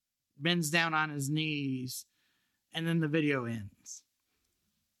and bends down on his knees, and then the video ends.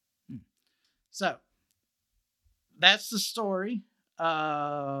 So, that's the story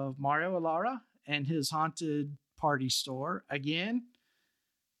of Mario Alara and his haunted party store. Again,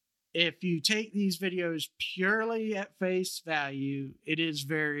 if you take these videos purely at face value, it is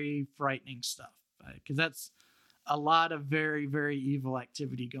very frightening stuff, because that's a lot of very, very evil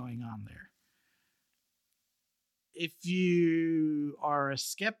activity going on there. If you are a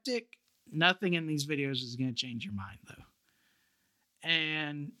skeptic, nothing in these videos is going to change your mind, though.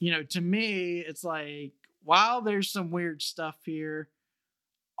 And, you know, to me, it's like, while there's some weird stuff here,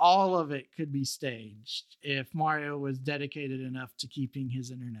 all of it could be staged if Mario was dedicated enough to keeping his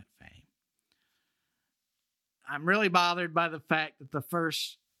internet fame. I'm really bothered by the fact that the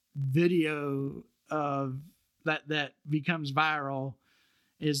first video of that becomes viral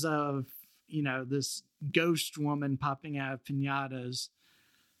is of, you know, this ghost woman popping out of piñatas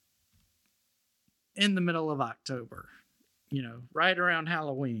in the middle of October, you know, right around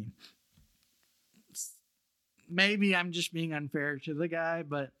Halloween. Maybe I'm just being unfair to the guy,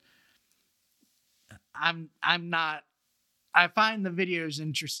 but I'm not. I find the videos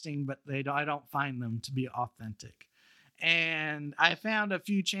interesting, but I don't find them to be authentic. And I found a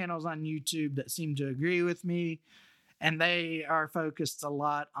few channels on YouTube that seem to agree with me, and they are focused a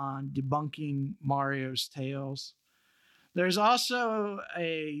lot on debunking Mario's tales. There's also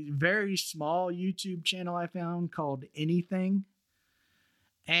a very small YouTube channel I found called Anything,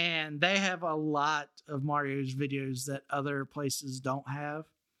 and they have a lot of Mario's videos that other places don't have.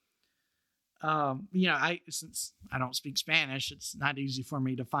 You know, since I don't speak Spanish, it's not easy for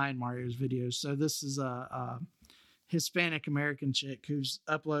me to find Mario's videos. So this is a Hispanic American chick who's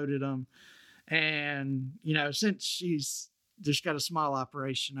uploaded them. And, you know, since she's just got a small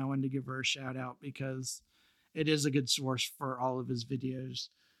operation, I wanted to give her a shout out because it is a good source for all of his videos.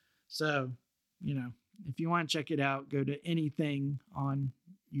 So, you know, if you want to check it out, go to Anything on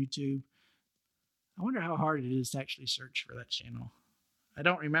YouTube. I wonder how hard it is to actually search for that channel. I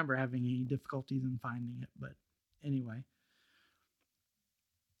don't remember having any difficulties in finding it, but anyway.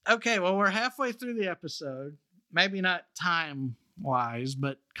 Okay, well, we're halfway through the episode. Maybe not time-wise,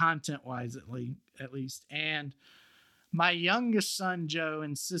 but content-wise at least. And my youngest son, Joe,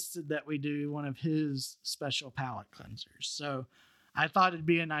 insisted that we do one of his special palate cleansers. So I thought it'd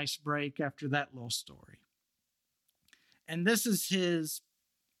be a nice break after that little story. And this is his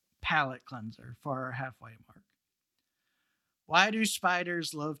palate cleanser for our halfway mark. Why do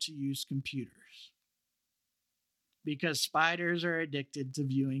spiders love to use computers? Because spiders are addicted to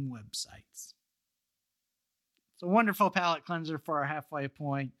viewing websites. It's a wonderful palate cleanser for our halfway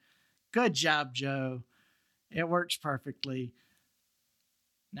point. Good job, Joe. It works perfectly.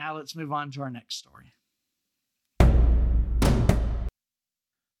 Now let's move on to our next story.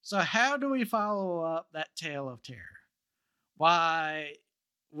 So how do we follow up that tale of terror? Why,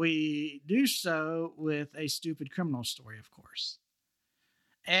 we do so with a stupid criminal story, of course.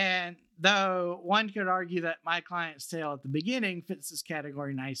 And though one could argue that my client's tale at the beginning fits this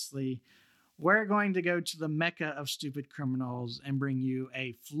category nicely, we're going to go to the mecca of stupid criminals and bring you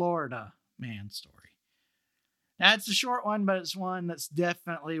a Florida man story. Now, it's a short one, but it's one that's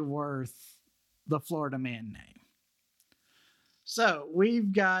definitely worth the Florida man name. So,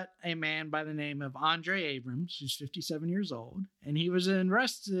 we've got a man by the name of Andre Abrams, who's 57 years old, and he was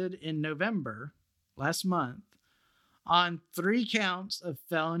arrested in November, last month, on 3 counts of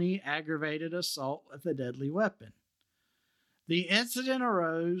felony aggravated assault with a deadly weapon. The incident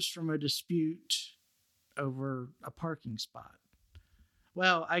arose from a dispute over a parking spot.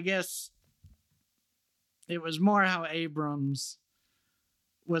 Well, I guess it was more how Abrams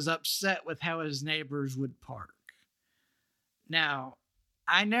was upset with how his neighbors would park. Now,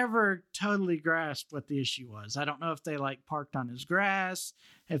 I never totally grasped what the issue was. I don't know if they parked on his grass,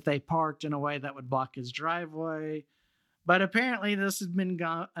 if they parked in a way that would block his driveway, but apparently this had been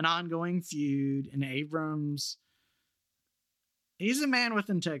an ongoing feud, and Abrams, he's a man with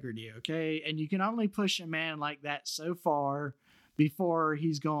integrity, okay? And you can only push a man like that so far before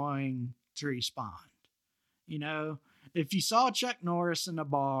he's going to respond, you know? if you saw Chuck Norris in a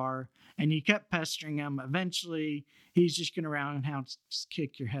bar and you kept pestering him, eventually he's just going to roundhouse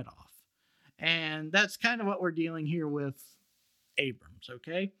kick your head off. And that's kind of what we're dealing here with Abrams,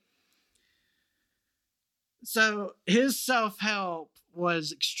 okay? So his self-help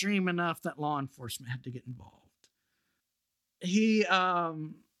was extreme enough that law enforcement had to get involved. He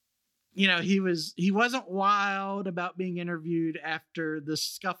wasn't wild about being interviewed after the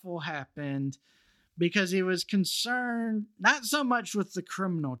scuffle happened because he was concerned, not so much with the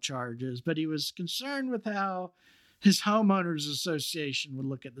criminal charges, but he was concerned with how his homeowners association would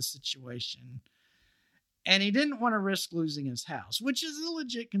look at the situation. And he didn't want to risk losing his house, which is a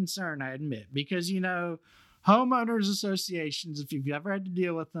legit concern, I admit, because, homeowners associations, if you've ever had to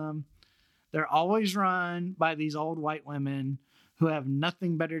deal with them, they're always run by these old white women who have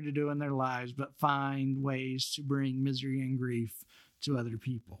nothing better to do in their lives but find ways to bring misery and grief to other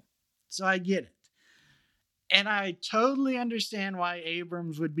people. So I get it. And I totally understand why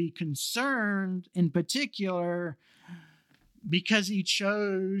Abrams would be concerned in particular because he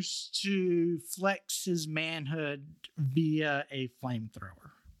chose to flex his manhood via a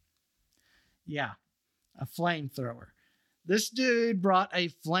flamethrower. Yeah, a flamethrower. This dude brought a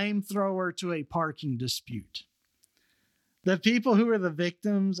flamethrower to a parking dispute. The people who were the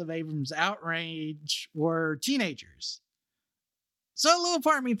victims of Abrams' outrage were teenagers. So a little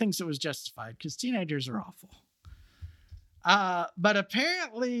part of me thinks it was justified because teenagers are awful. But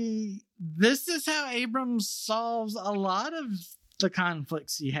apparently, this is how Abrams solves a lot of the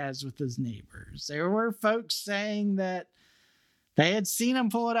conflicts he has with his neighbors. There were folks saying that they had seen him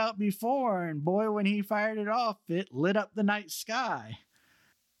pull it out before, and boy, when he fired it off, it lit up the night sky.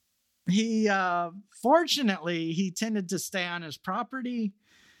 Fortunately, he tended to stay on his property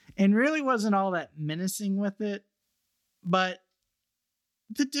and really wasn't all that menacing with it. But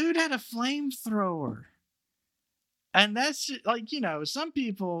the dude had a flamethrower. And that's like, some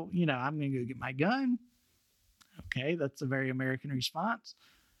people, I'm going to go get my gun. Okay, that's a very American response.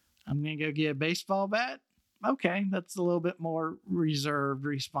 I'm going to go get a baseball bat. Okay, that's a little bit more reserved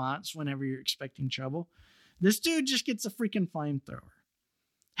response whenever you're expecting trouble. This dude just gets a freaking flamethrower.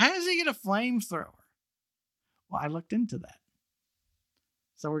 How does he get a flamethrower? Well, I looked into that.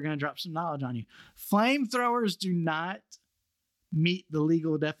 So we're going to drop some knowledge on you. Flamethrowers do not meet the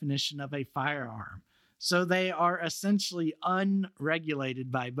legal definition of a firearm. So they are essentially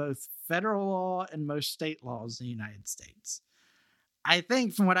unregulated by both federal law and most state laws in the United States. I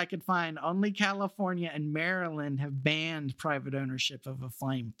think from what I could find, only California and Maryland have banned private ownership of a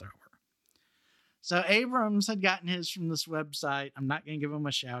flamethrower. So Abrams had gotten his from this website. I'm not going to give him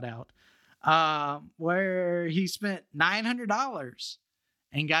a shout out. Where he spent $900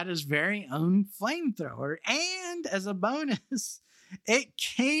 and got his very own flamethrower. And as a bonus, it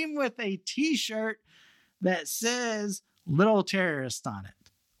came with a t-shirt that says Little Terrorist on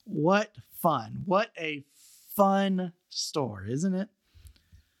it. What fun. What a fun store, isn't it?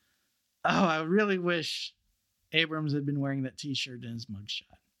 Oh, I really wish Abrams had been wearing that t-shirt in his mugshot.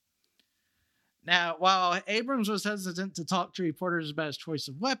 Now, while Abrams was hesitant to talk to reporters about his choice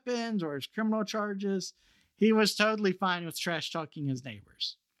of weapons or his criminal charges, he was totally fine with trash talking his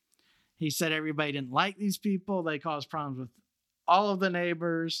neighbors. He said everybody didn't like these people. They caused problems with all of the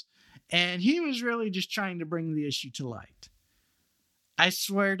neighbors. And he was really just trying to bring the issue to light. I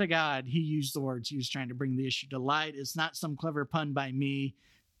swear to God, he used the words he was trying to bring the issue to light. It's not some clever pun by me.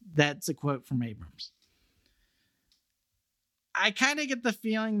 That's a quote from Abrams. I kind of get the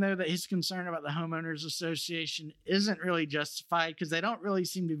feeling, though, that his concern about the homeowners association isn't really justified because they don't really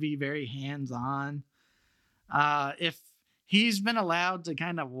seem to be very hands-on. If he's been allowed to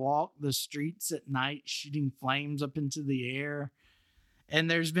kind of walk the streets at night, shooting flames up into the air, and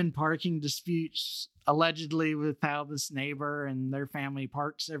there's been parking disputes allegedly with how this neighbor and their family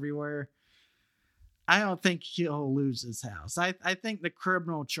parks everywhere, I don't think he'll lose his house. I think the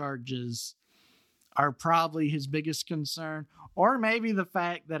criminal charges are probably his biggest concern, or maybe the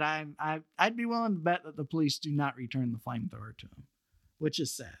fact that I'd be willing to bet that the police do not return the flamethrower to him, which is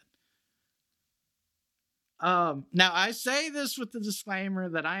sad. Now, I say this with the disclaimer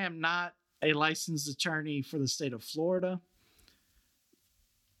that I am not a licensed attorney for the state of Florida.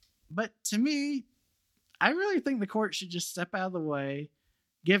 But to me, I really think the court should just step out of the way,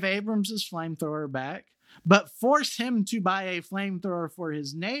 give Abrams his flamethrower back, but force him to buy a flamethrower for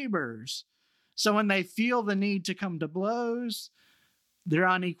his neighbors. So when they feel the need to come to blows, they're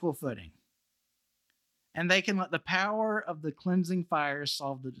on equal footing. And they can let the power of the cleansing fire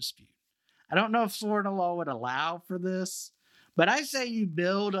solve the dispute. I don't know if Florida law would allow for this, but I say you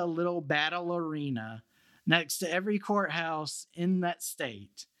build a little battle arena next to every courthouse in that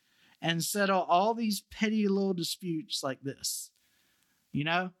state. and settle all these petty little disputes like this.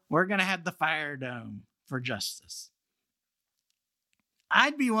 We're going to have the Fire Dome for justice.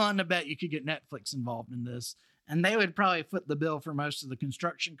 I'd be willing to bet you could get Netflix involved in this, and they would probably foot the bill for most of the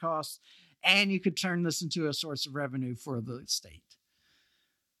construction costs, and you could turn this into a source of revenue for the state.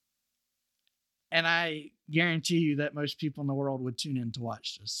 And I guarantee you that most people in the world would tune in to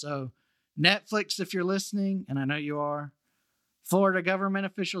watch this. So Netflix, if you're listening, and I know you are, Florida government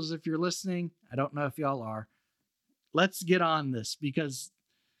officials, if you're listening, I don't know if y'all are, let's get on this, because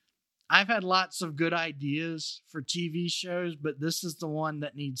I've had lots of good ideas for TV shows, but this is the one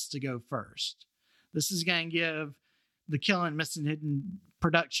that needs to go first. This is going to give the Killing, Missing, Hidden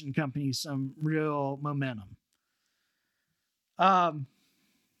production company some real momentum.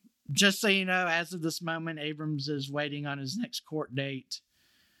 Just so you know, as of this moment, Abrams is waiting on his next court date.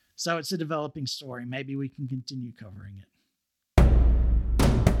 So it's a developing story. Maybe we can continue covering it.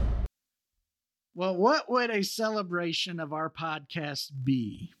 Well, what would a celebration of our podcast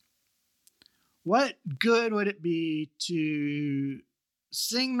be? What good would it be to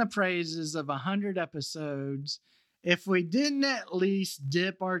sing the praises of 100 episodes if we didn't at least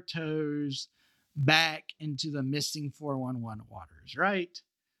dip our toes back into the missing 411 waters, right?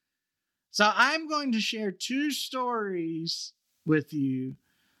 So I'm going to share 2 stories with you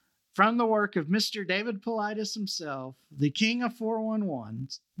from the work of Mr. David Paulides himself, the king of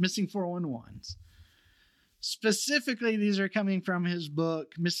 411s, missing 411s. Specifically, these are coming from his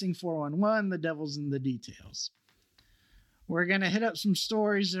book, Missing 411, The Devil's in the Details. We're going to hit up some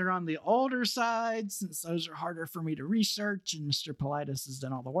stories that are on the older side, since those are harder for me to research, and Mr. Paulides has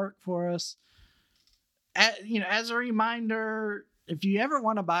done all the work for us. As a reminder, if you ever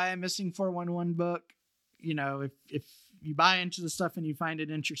want to buy a Missing 411 book, if you buy into the stuff and you find it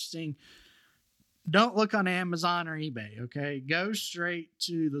interesting, don't look on Amazon or eBay, okay? Go straight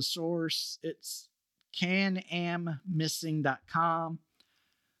to the source. It's canammissing.com.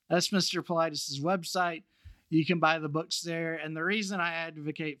 That's Mr. Paulides' website. You can buy the books there. And the reason I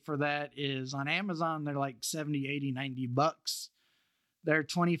advocate for that is on Amazon, they're like 70, 80, 90 bucks. They're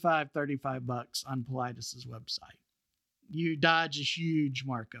 25, 35 bucks on Paulides' website. You dodge a huge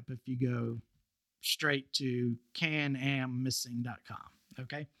markup if you go straight to canammissing.com.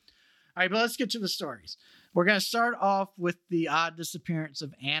 Okay. All right, but let's get to the stories. We're going to start off with the odd disappearance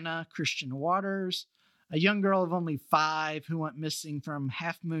of Anna Christian Waters, a young girl of only 5 who went missing from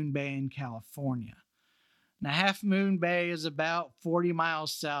Half Moon Bay in California. Now, Half Moon Bay is about 40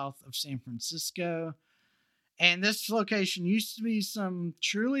 miles south of San Francisco. And this location used to be some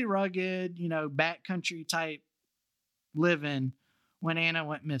truly rugged, backcountry type living when Anna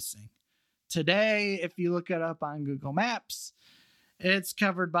went missing. Today, if you look it up on Google Maps, it's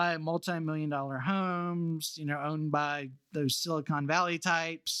covered by multi-million-dollar homes, owned by those Silicon Valley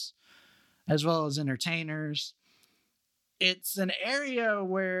types, as well as entertainers. It's an area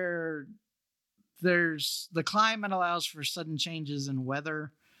where the climate allows for sudden changes in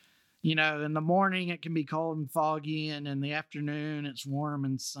weather. In the morning it can be cold and foggy, and in the afternoon it's warm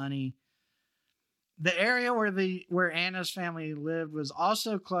and sunny. The area where Anna's family lived was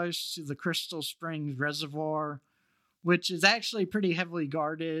also close to the Crystal Springs Reservoir, which is actually pretty heavily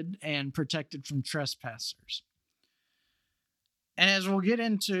guarded and protected from trespassers. And as we'll get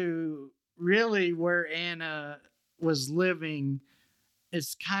into, really where Anna was living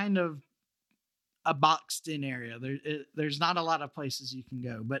is kind of a boxed-in area. There's not a lot of places you can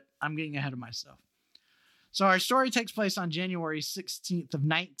go, but I'm getting ahead of myself. So our story takes place on January 16th of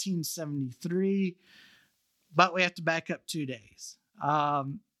 1973, but we have to back up 2 days.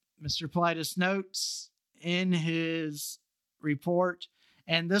 Mr. Paulides notes in his report,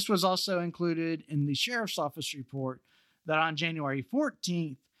 and this was also included in the sheriff's office report, that on January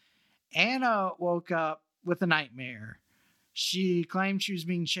 14th, Anna woke up with a nightmare. She claimed she was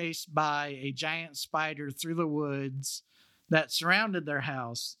being chased by a giant spider through the woods that surrounded their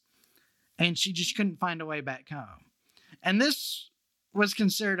house, and she just couldn't find a way back home. And this was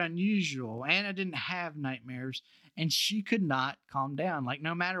considered unusual. Anna didn't have nightmares, and she could not calm down. Like,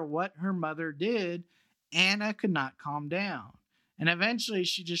 no matter what her mother did, Anna could not calm down. And eventually,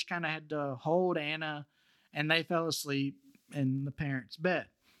 she just kind of had to hold Anna, and they fell asleep in the parents' bed.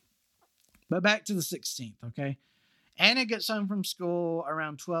 But back to the 16th, okay? Anna gets home from school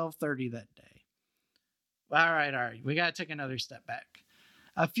around 12:30 that day. All right. We got to take another step back.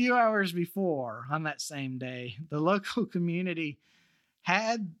 A few hours before, on that same day, the local community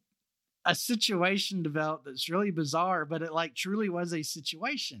had a situation develop that's really bizarre, but it truly was a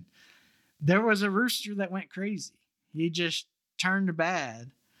situation. There was a rooster that went crazy. He just turned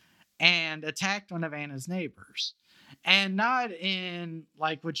bad and attacked one of Anna's neighbors. And not in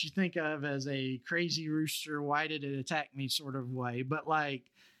like what you think of as a crazy rooster, why did it attack me sort of way, but like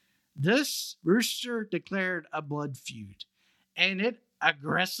this rooster declared a blood feud and it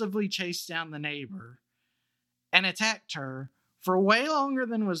aggressively chased down the neighbor and attacked her for way longer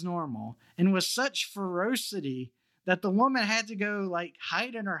than was normal and with such ferocity that the woman had to go like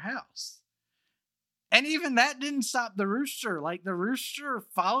hide in her house. And even that didn't stop the rooster. Like the rooster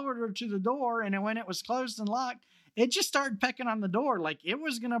followed her to the door, and when it was closed and locked, it just started pecking on the door like it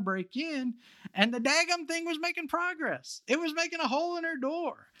was going to break in. And the daggum thing was making progress. It was making a hole in her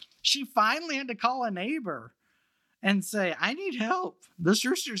door. She finally had to call a neighbor and say, I need help. This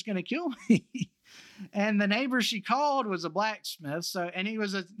rooster's going to kill me. And the neighbor she called was a blacksmith. So, and he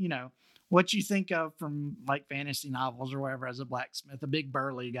was what you think of from like fantasy novels or whatever as a blacksmith, a big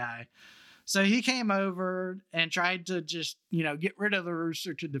burly guy. So he came over and tried to just, get rid of the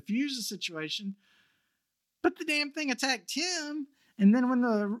rooster to diffuse the situation. But the damn thing attacked him. And then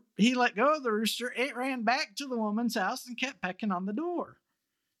when he let go of the rooster, it ran back to the woman's house and kept pecking on the door.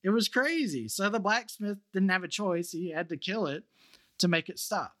 It was crazy. So the blacksmith didn't have a choice. He had to kill it to make it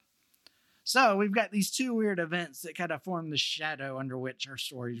stop. So we've got these two weird events that kind of form the shadow under which our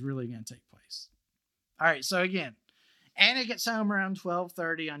story is really going to take place. All right. So again, Anna gets home around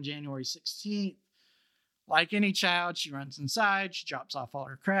 12:30 on January 16th. Like any child, she runs inside, she drops off all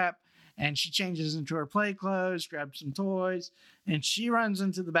her crap, and she changes into her play clothes, grabs some toys, and she runs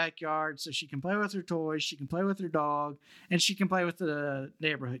into the backyard so she can play with her toys, she can play with her dog, and she can play with the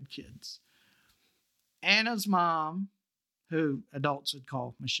neighborhood kids. Anna's mom, who adults would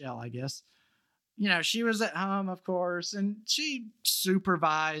call Michelle, I guess, she was at home, of course, and she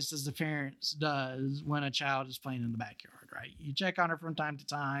supervised as the parents does when a child is playing in the backyard, right? You check on her from time to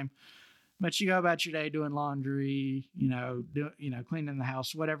time, but you go about your day doing laundry, cleaning the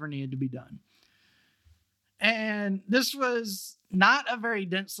house, whatever needed to be done. And this was not a very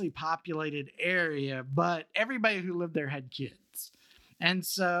densely populated area, but everybody who lived there had kids. And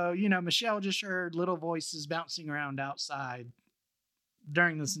so, Michelle just heard little voices bouncing around outside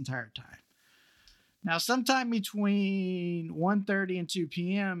during this entire time. Now, sometime between 1:30 and 2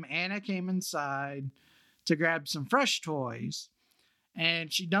 p.m., Anna came inside to grab some fresh toys,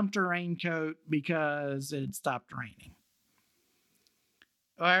 and she dumped her raincoat because it had stopped raining.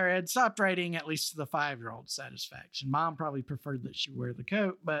 Or it had stopped raining, at least to the 5-year-old's satisfaction. Mom probably preferred that she wear the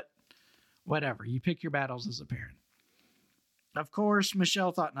coat, but whatever. You pick your battles as a parent. Of course,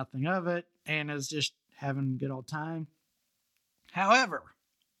 Michelle thought nothing of it. Anna's just having a good old time. However,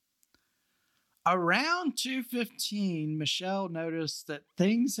 around 2:15, Michelle noticed that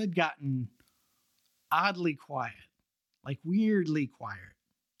things had gotten oddly quiet, like weirdly quiet,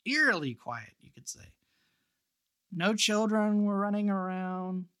 eerily quiet, you could say. No children were running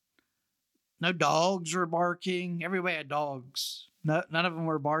around. No dogs were barking. Everybody had dogs. None of them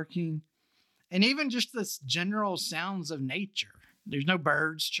were barking. And even just this general sounds of nature. There's no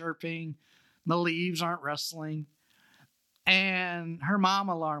birds chirping. The leaves aren't rustling. And her mom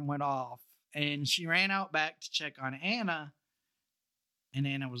alarm went off. And she ran out back to check on Anna, and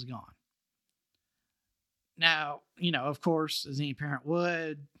Anna was gone. Now, of course, as any parent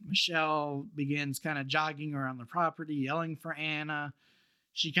would, Michelle begins kind of jogging around the property, yelling for Anna.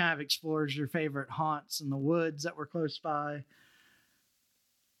 She kind of explores her favorite haunts in the woods that were close by,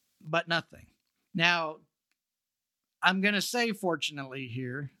 but nothing. Now, I'm going to say fortunately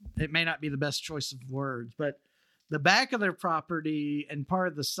here, it may not be the best choice of words, but the back of their property and part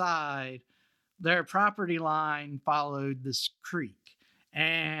of the side, their property line followed this creek.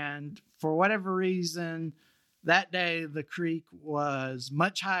 And for whatever reason, that day the creek was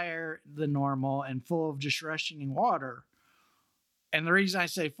much higher than normal and full of just rushing water. And the reason I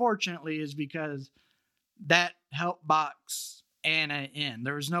say fortunately is because that helped box Anna in.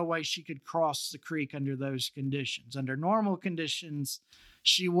 There was no way she could cross the creek under those conditions. Under normal conditions,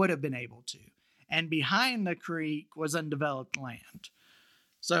 she would have been able to. And behind the creek was undeveloped land.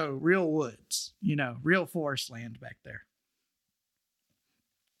 So real woods, real forest land back there.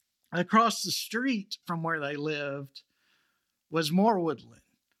 Across the street from where they lived was more woodland.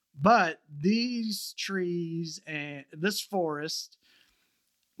 But these trees and this forest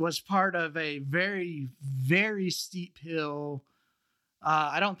was part of a very, very steep hill.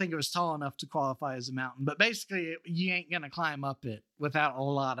 I don't think it was tall enough to qualify as a mountain, but basically you ain't going to climb up it without a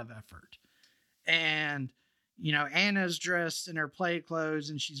lot of effort. And Anna's dressed in her play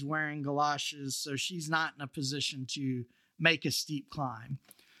clothes and she's wearing galoshes, so she's not in a position to make a steep climb.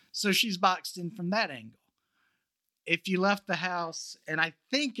 So she's boxed in from that angle. If you left the house, and I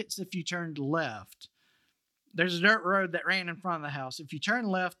think it's if you turned left, there's a dirt road that ran in front of the house. If you turn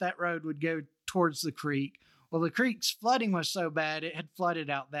left, that road would go towards the creek, Well, the creek's flooding was so bad, it had flooded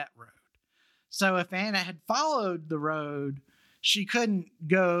out that road. So if Anna had followed the road, she couldn't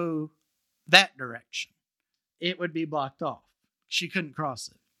go that direction. It would be blocked off. She couldn't cross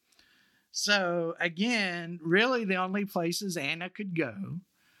it. So again, really the only places Anna could go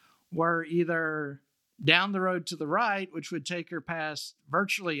were either down the road to the right, which would take her past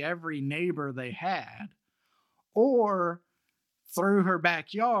virtually every neighbor they had, or through her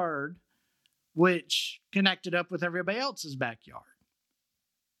backyard, which connected up with everybody else's backyard.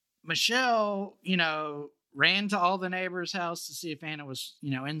 Michelle, ran to all the neighbors' house to see if Anna was,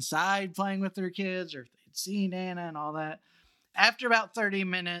 inside playing with her kids or if they'd seen Anna and all that. After about 30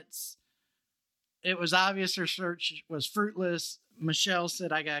 minutes, it was obvious her search was fruitless. Michelle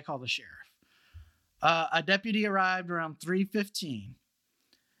said, I gotta call the sheriff. A deputy arrived around 3:15,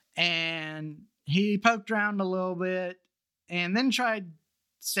 and he poked around a little bit and then tried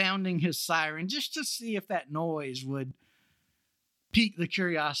sounding his siren just to see if that noise would pique the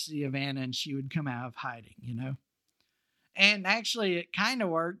curiosity of Anna and she would come out of hiding, And actually, it kind of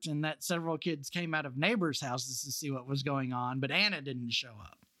worked in that several kids came out of neighbors' houses to see what was going on, but Anna didn't show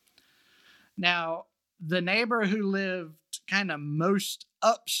up. Now, the neighbor who lived kind of most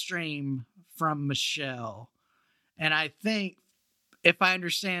upstream from Michelle, and I think, if I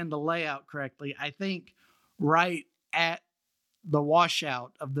understand the layout correctly, I think right at the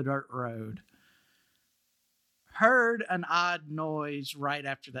washout of the dirt road, heard an odd noise right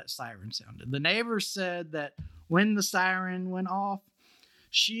after that siren sounded. The neighbor said that when the siren went off,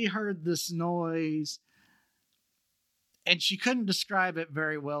 she heard this noise and she couldn't describe it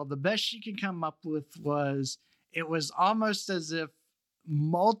very well. The best she could come up with was it was almost as if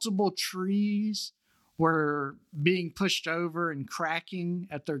multiple trees were being pushed over and cracking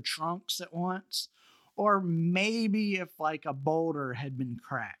at their trunks at once, or maybe if like a boulder had been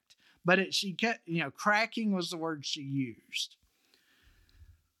cracked. But she kept, cracking was the word she used.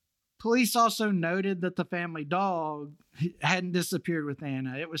 Police also noted that the family dog hadn't disappeared with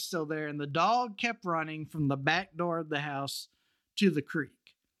Anna. It was still there, and the dog kept running from the back door of the house to the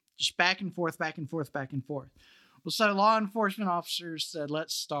creek. Just back and forth, back and forth, back and forth. Well, so law enforcement officers said,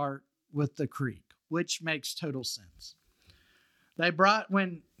 let's start with the creek, which makes total sense. They brought,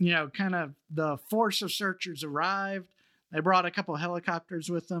 when, kind of the force of searchers arrived, they brought a couple helicopters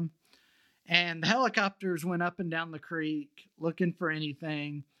with them. And the helicopters went up and down the creek looking for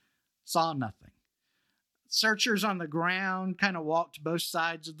anything, saw nothing. Searchers on the ground kind of walked both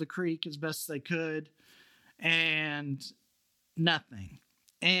sides of the creek as best they could, and nothing.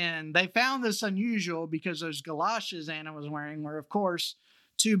 And they found this unusual because those galoshes Anna was wearing were, of course,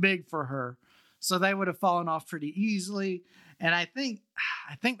 too big for her. So they would have fallen off pretty easily. And I think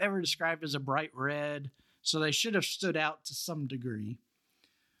they were described as a bright red, so they should have stood out to some degree.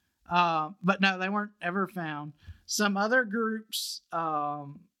 But no, they weren't ever found. Some other groups,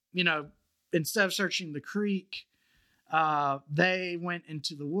 instead of searching the creek, they went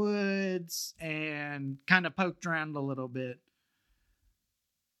into the woods and kind of poked around a little bit.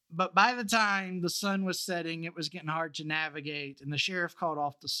 But by the time the sun was setting, it was getting hard to navigate, and the sheriff called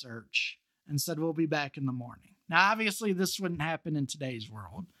off the search and said, we'll be back in the morning. Now, obviously, this wouldn't happen in today's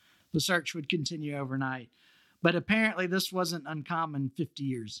world. The search would continue overnight. But apparently, this wasn't uncommon 50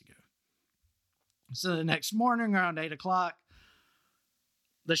 years ago. So the next morning, around 8 o'clock,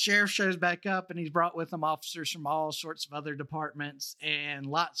 the sheriff shows back up, and he's brought with him officers from all sorts of other departments and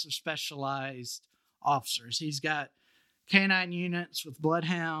lots of specialized officers. He's got canine units with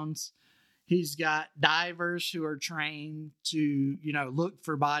bloodhounds. He's got divers who are trained to, look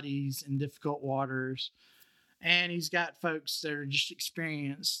for bodies in difficult waters. And he's got folks that are just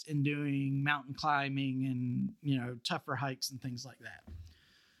experienced in doing mountain climbing and, tougher hikes and things like that.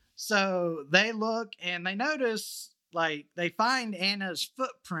 So they look and they notice, they find Anna's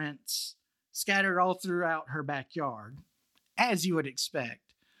footprints scattered all throughout her backyard, as you would expect.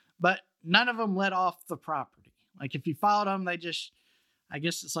 But none of them led off the property. If you followed them, they just, I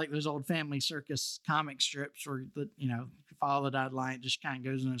guess it's like those old Family Circus comic strips where, if you follow the dotted line, it just kind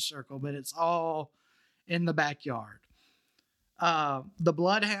of goes in a circle. But it's all in the backyard. The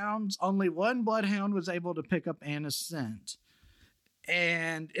bloodhounds, only one bloodhound was able to pick up Anna's scent.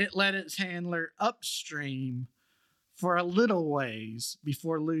 And it led its handler upstream for a little ways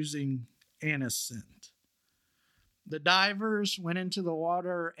before losing Anna's scent. The divers went into the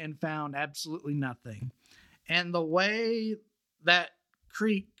water and found absolutely nothing. And the way that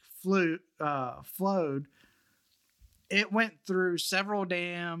creek flowed, it went through several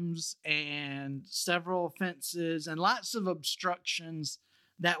dams and several fences and lots of obstructions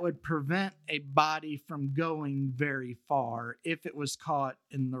that would prevent a body from going very far if it was caught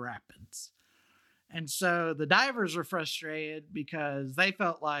in the rapids. And so the divers were frustrated because they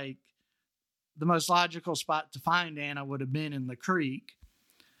felt like the most logical spot to find Anna would have been in the creek,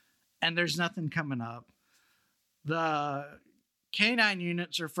 and there's nothing coming up. The canine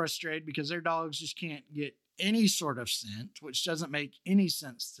units are frustrated because their dogs just can't get any sort of scent, which doesn't make any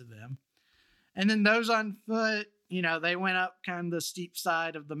sense to them. And then those on foot, they went up kind of the steep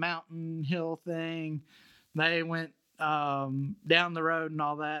side of the mountain hill thing. They went down the road and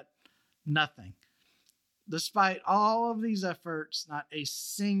all that. Nothing. Despite all of these efforts, not a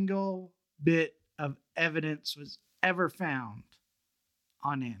single bit of evidence was ever found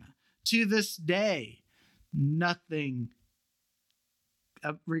on Anna. To this day, nothing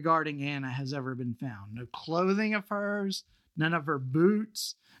regarding Anna has ever been found. No clothing of hers, none of her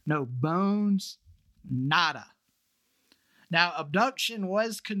boots, no bones, nada. Now, abduction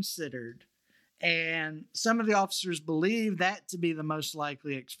was considered, and some of the officers believe that to be the most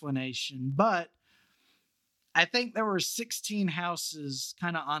likely explanation, but I think there were 16 houses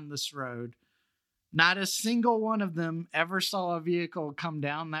kind of on this road. Not a single one of them ever saw a vehicle come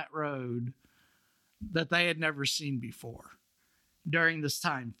down that road that they had never seen before during this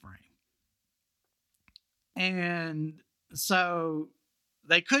time frame. And so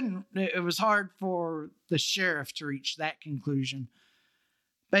it was hard for the sheriff to reach that conclusion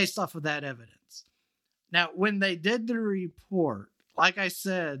based off of that evidence. Now, when they did the report, like I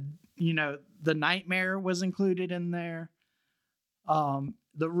said, the nightmare was included in there.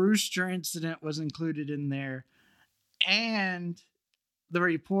 The rooster incident was included in there. And the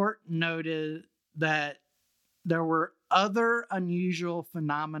report noted that there were other unusual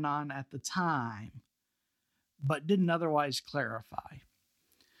phenomenon at the time, but didn't otherwise clarify.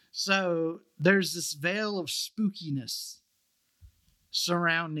 So there's this veil of spookiness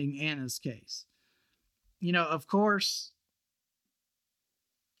surrounding Anna's case. Of course,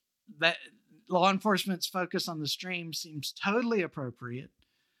 that law enforcement's focus on the stream seems totally appropriate.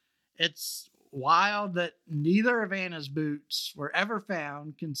 It's wild that neither of Anna's boots were ever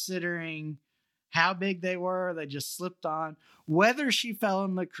found, considering how big they were. They just slipped on. Whether she fell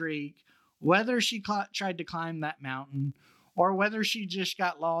in the creek, whether she tried to climb that mountain, or whether she just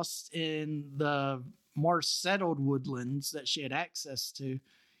got lost in the more settled woodlands that she had access to,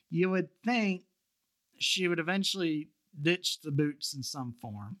 you would think she would eventually ditch the boots in some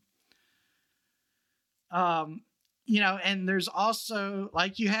form. And there's also,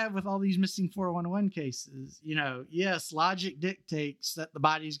 like you have with all these missing 411 cases, yes, logic dictates that the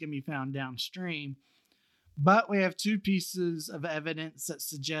body's going to be found downstream, but we have two pieces of evidence that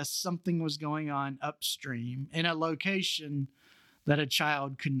suggest something was going on upstream in a location that a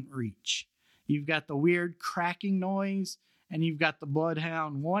child couldn't reach. You've got the weird cracking noise, and you've got the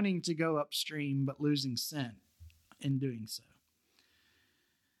bloodhound wanting to go upstream, but losing scent in doing so.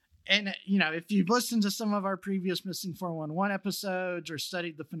 And, if you've listened to some of our previous Missing 411 episodes or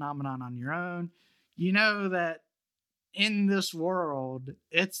studied the phenomenon on your own, you know that in this world,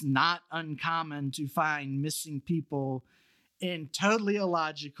 it's not uncommon to find missing people in totally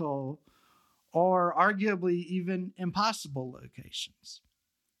illogical or arguably even impossible locations.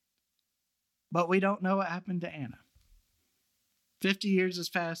 But we don't know what happened to Anna. 50 years has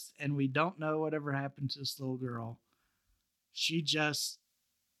passed, and we don't know whatever happened to this little girl. She just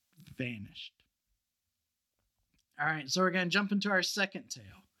vanished. All right, so we're going to jump into our second tale.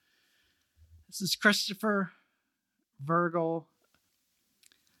 This is Christopher Virgil.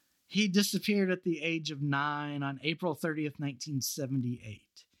 He disappeared at the age of 9 on April 30th, 1978.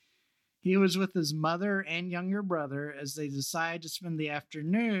 He was with his mother and younger brother as they decided to spend the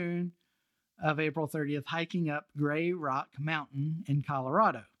afternoon of April 30th hiking up Gray Rock Mountain in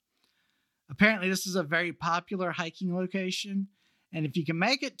Colorado. Apparently, this is a very popular hiking location, and if you can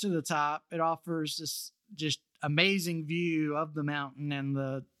make it to the top, it offers this just amazing view of the mountain and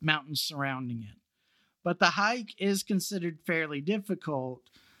the mountains surrounding it. But the hike is considered fairly difficult,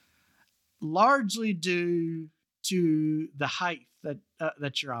 largely due to the height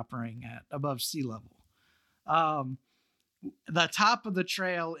that you're operating at above sea level. The top of the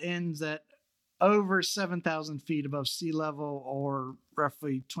trail ends at over 7,000 feet above sea level, or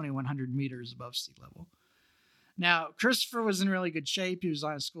roughly 2,100 meters above sea level. Now, Christopher was in really good shape. He was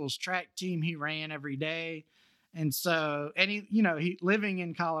on his school's track team. He ran every day. And so, he living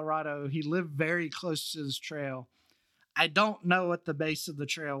in Colorado, he lived very close to this trail. I don't know what the base of the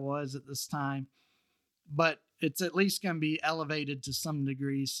trail was at this time, but it's at least going to be elevated to some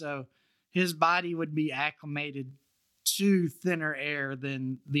degree. So his body would be acclimated to thinner air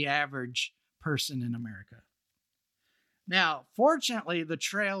than the average person in America. Now, fortunately, the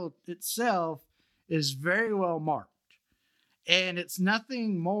trail itself is very well marked. And it's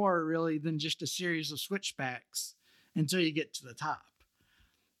nothing more really than just a series of switchbacks until you get to the top.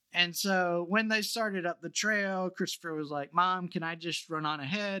 And so when they started up the trail, Christopher was like, Mom, can I just run on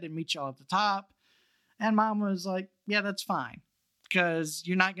ahead and meet y'all at the top? And Mom was like, yeah, that's fine, because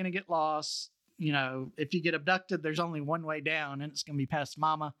you're not going to get lost. You know, if you get abducted, there's only one way down, and it's going to be past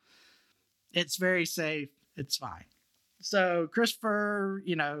Mama. It's very safe. It's fine. So Christopher,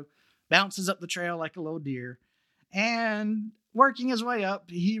 bounces up the trail like a little deer. And working his way up,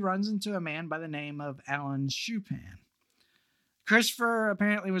 he runs into a man by the name of Alan Chupan. Christopher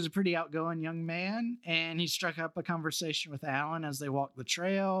apparently was a pretty outgoing young man, and he struck up a conversation with Alan as they walked the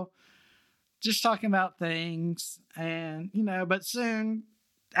trail, just talking about things. And, but soon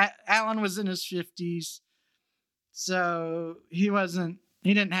Alan was in his 50s, so he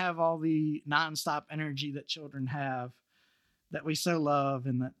didn't have all the nonstop energy that children have, that we so love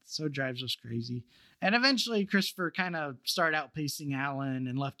and that so drives us crazy. And eventually Christopher kind of started outpacing Alan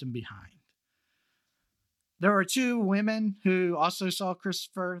and left him behind. There were two women who also saw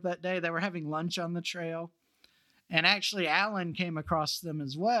Christopher that day. They were having lunch on the trail. And actually Alan came across them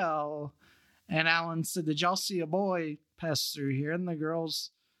as well. And Alan said, did y'all see a boy pass through here? And the girls,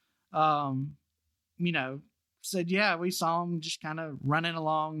 said, yeah, we saw him just kind of running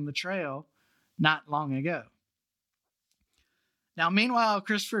along the trail not long ago. Now, meanwhile,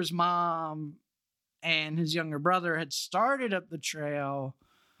 Christopher's mom and his younger brother had started up the trail,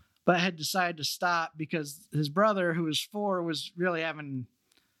 but had decided to stop because his brother, who was 4, was really having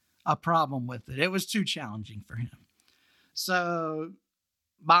a problem with it. It was too challenging for him. So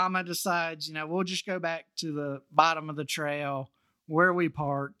Mama decides, we'll just go back to the bottom of the trail where we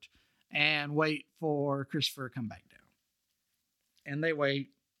parked and wait for Christopher to come back down. And they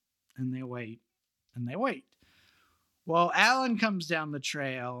wait, and they wait, and they wait. Well, Alan comes down the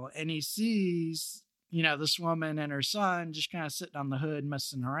trail and he sees, this woman and her son just kind of sitting on the hood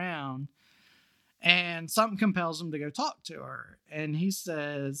messing around. And something compels him to go talk to her. And he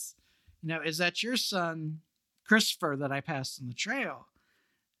says, is that your son, Christopher, that I passed on the trail?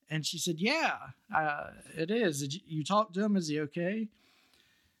 And she said, yeah, it is. Did you talk to him? Is he okay?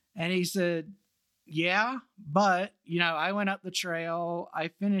 And he said, yeah, but, I went up the trail. I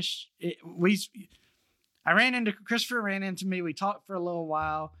finished it. Christopher ran into me. We talked for a little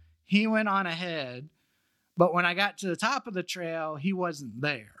while. He went on ahead. But when I got to the top of the trail, he wasn't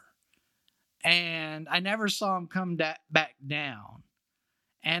there. And I never saw him come back down.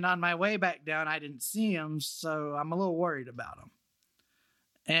 And on my way back down, I didn't see him. So I'm a little worried about him.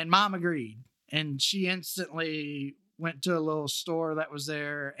 And Mom agreed. And she instantly went to a little store that was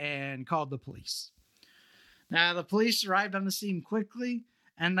there and called the police. Now, the police arrived on the scene quickly.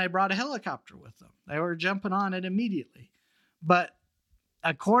 And they brought a helicopter with them. They were jumping on it immediately. But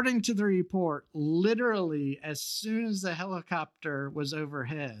according to the report, literally as soon as the helicopter was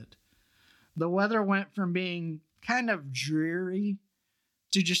overhead, the weather went from being kind of dreary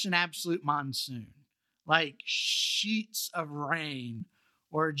to just an absolute monsoon. Like sheets of rain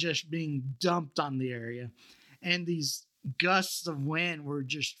were just being dumped on the area. And these gusts of wind were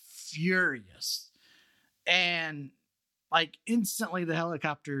just furious. And instantly the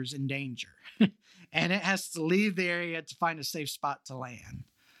helicopter's in danger and it has to leave the area to find a safe spot to land.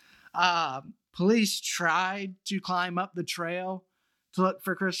 Police tried to climb up the trail to look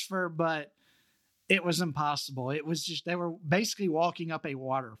for Christopher, but it was impossible. It was just, they were basically walking up a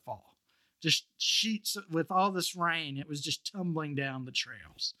waterfall, just sheets with all this rain. It was just tumbling down the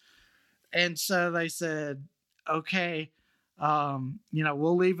trails. And so they said, okay,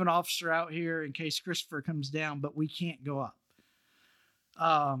 we'll leave an officer out here in case Christopher comes down, but we can't go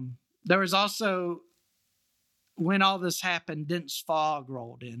up. There was also, when all this happened, dense fog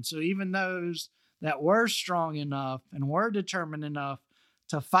rolled in. So even those that were strong enough and were determined enough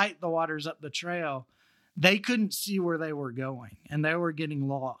to fight the waters up the trail, they couldn't see where they were going and they were getting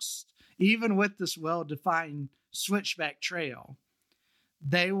lost. Even with this well-defined switchback trail,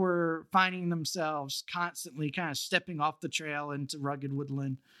 they were finding themselves constantly kind of stepping off the trail into rugged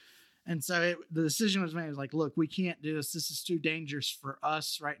woodland. And so the decision was made. It was like, look, we can't do this. This is too dangerous for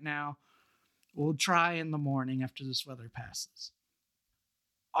us right now. We'll try in the morning after this weather passes.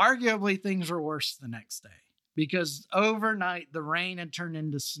 Arguably, things were worse the next day because overnight the rain had turned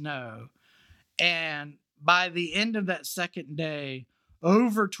into snow. And by the end of that second day,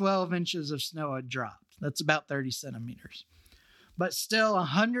 over 12 inches of snow had dropped. That's about 30 centimeters. But still,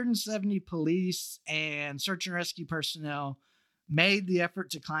 170 police and search and rescue personnel made the effort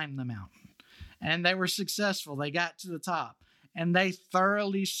to climb the mountain. And they were successful. They got to the top. And they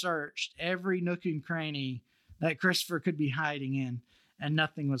thoroughly searched every nook and cranny that Christopher could be hiding in. And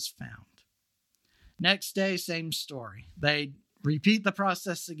nothing was found. Next day, same story. They repeat the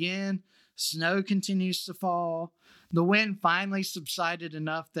process again. Snow continues to fall. The wind finally subsided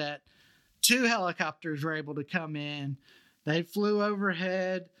enough that 2 helicopters were able to come in. They flew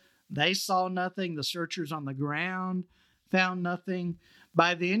overhead. They saw nothing. The searchers on the ground found nothing.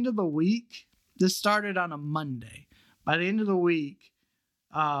 By the end of the week, this started on a Monday. By the end of the week,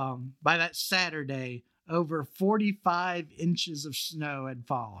 by that Saturday, over 45 inches of snow had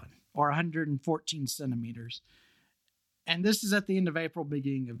fallen, or 114 centimeters. And this is at the end of April,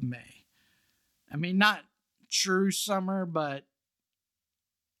 beginning of May. I mean, not true summer, but,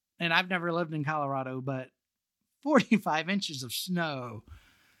 and I've never lived in Colorado, but 45 inches of snow.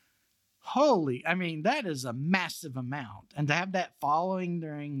 Holy, I mean, that is a massive amount. And to have that falling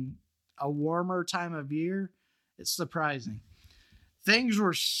during a warmer time of year, it's surprising. Things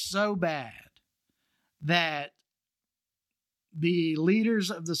were so bad that the leaders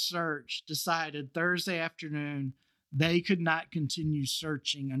of the search decided Thursday afternoon they could not continue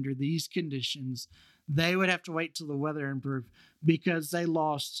searching under these conditions. They would have to wait till the weather improved because they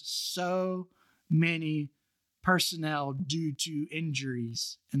lost so many personnel due to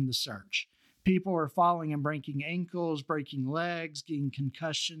injuries in the search. People were falling and breaking ankles, breaking legs, getting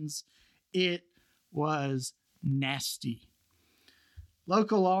concussions. It was nasty.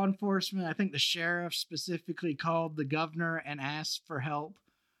 Local law enforcement, I think the sheriff specifically, called the governor and asked for help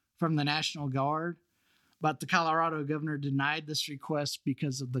from the National Guard, but the Colorado governor denied this request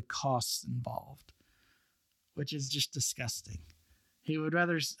because of the costs involved, which is just disgusting. He would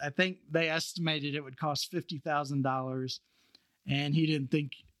rather, I think they estimated it would cost $50,000, and he didn't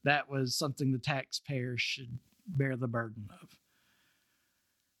think that was something the taxpayers should bear the burden of.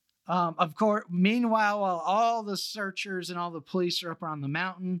 Of course, meanwhile, while all the searchers and all the police are up on the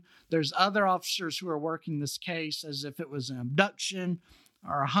mountain, there's other officers who are working this case as if it was an abduction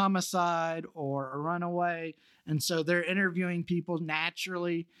or a homicide or a runaway. And so they're interviewing people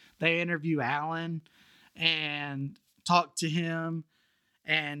naturally. They interview Alan and talk to him.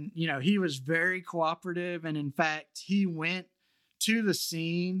 And, you know, he was very cooperative. And in fact, he went to the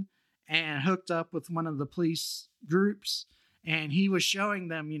scene and hooked up with one of the police groups. And he was showing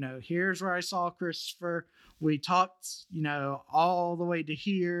them, you know, here's where I saw Christopher. We talked, you know, all the way to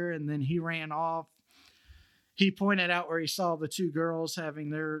here. And then he ran off. He pointed out where he saw the 2 girls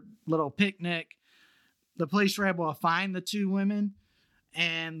having their little picnic. The police were able to find the 2 women.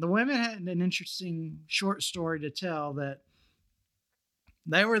 And the women had an interesting short story to tell, that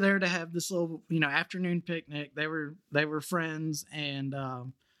they were there to have this little, you know, afternoon picnic. They were friends and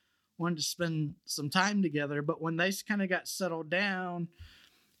wanted to spend some time together. But when they kind of got settled down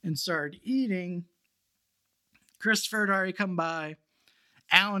and started eating, Christopher had already come by.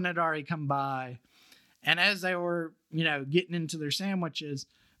 Alan had already come by. And as they were, you know, getting into their sandwiches,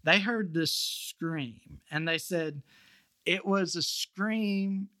 they heard this scream. And they said it was a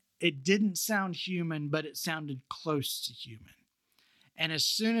scream. It didn't sound human, but it sounded close to human. And as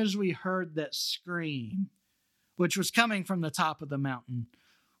soon as we heard that scream, which was coming from the top of the mountain,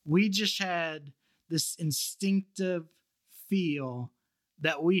 we just had this instinctive feel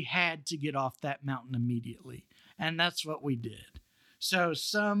that we had to get off that mountain immediately. And that's what we did. So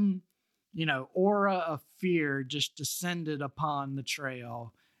some, you know, aura of fear just descended upon the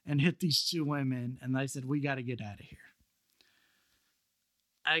trail and hit these 2 women. And they said, we got to get out of here.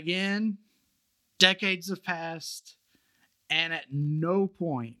 Again, decades have passed. And at no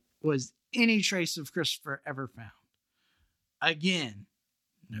point was any trace of Christopher ever found. Again,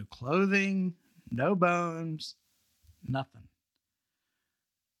 no clothing, no bones, nothing.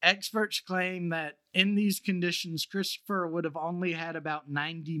 Experts claim that in these conditions, Christopher would have only had about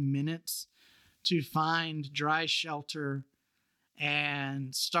 90 minutes to find dry shelter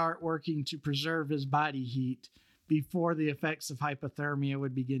and start working to preserve his body heat before the effects of hypothermia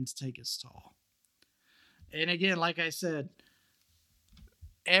would begin to take its toll. And again, like I said,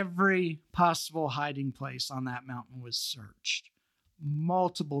 every possible hiding place on that mountain was searched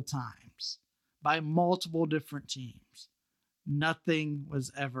multiple times by multiple different teams. Nothing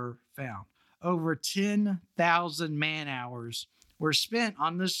was ever found. Over 10,000 man hours were spent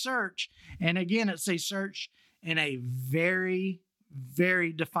on this search. And again, it's a search in a very,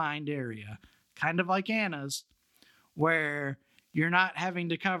 very defined area, kind of like Anna's, where you're not having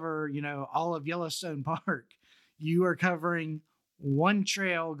to cover, you know, all of Yellowstone Park. You are covering one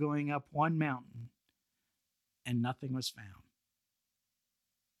trail going up one mountain, and nothing was found.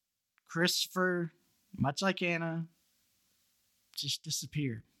 Christopher, much like Anna, just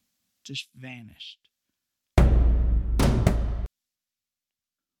disappeared, just vanished.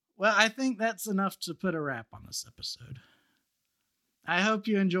 Well, I think that's enough to put a wrap on this episode. I hope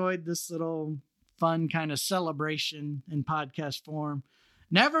you enjoyed this little fun kind of celebration in podcast form.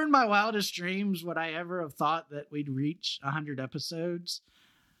 Never in my wildest dreams would I ever have thought that we'd reach 100 episodes.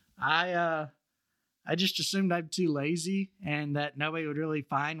 I just assumed I'm too lazy and that nobody would really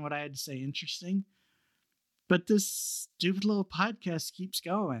find what I had to say interesting. But this stupid little podcast keeps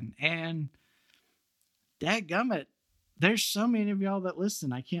going. And dadgummit, there's so many of y'all that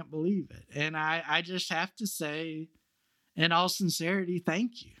listen. I can't believe it. And I just have to say, in all sincerity,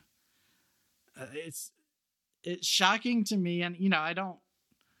 thank you. It's shocking to me. And,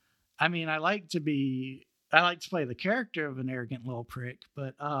 I like to play the character of an arrogant little prick,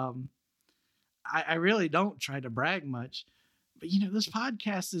 but I really don't try to brag much. But, this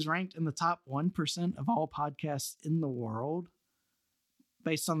podcast is ranked in the top 1% of all podcasts in the world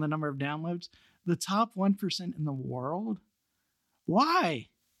based on the number of downloads. The top 1% in the world? Why?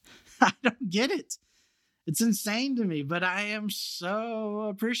 I don't get it. It's insane to me, but I am so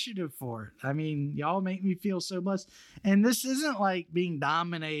appreciative for it. I mean, y'all make me feel so blessed. And this isn't like being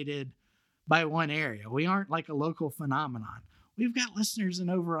dominated by one area. We aren't like a local phenomenon. We've got listeners in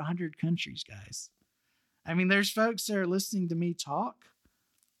over 100 countries, guys. I mean, there's folks that are listening to me talk.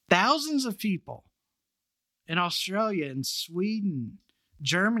 Thousands of people in Australia and Sweden,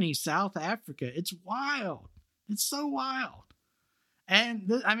 Germany, South Africa. It's wild. It's so wild. And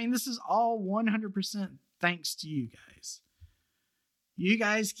this is all 100% thanks to you guys. You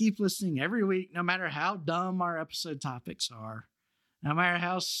guys keep listening every week, no matter how dumb our episode topics are, no matter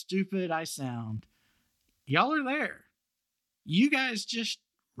how stupid I sound. Y'all are there. You guys just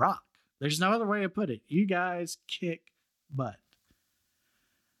rock. There's no other way to put it. You guys kick butt.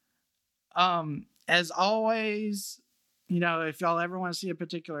 As always, if y'all ever want to see a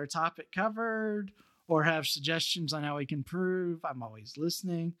particular topic covered or have suggestions on how we can improve, I'm always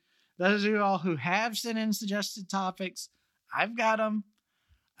listening. Those of you all who have sent in suggested topics, I've got them.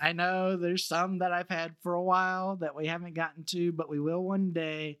 I know there's some that I've had for a while that we haven't gotten to, but we will one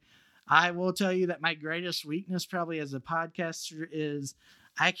day. I will tell you that my greatest weakness probably as a podcaster is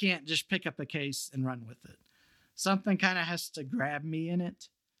I can't just pick up a case and run with it. Something kind of has to grab me in it.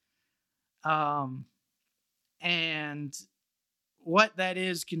 And what that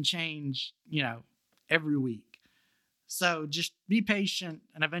is can change, every week. So just be patient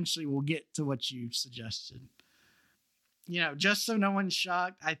and eventually we'll get to what you suggested. Just so no one's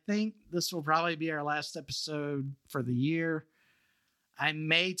shocked, I think this will probably be our last episode for the year. I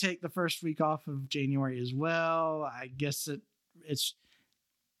may take the first week off of January as well. I guess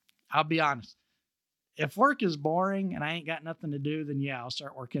I'll be honest. If work is boring and I ain't got nothing to do, then yeah, I'll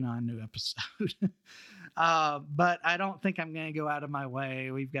start working on a new episode. But I don't think I'm going to go out of my way.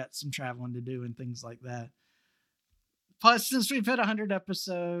 We've got some traveling to do and things like that. Plus, since we've hit 100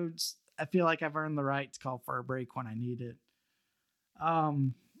 episodes, I feel like I've earned the right to call for a break when I need it.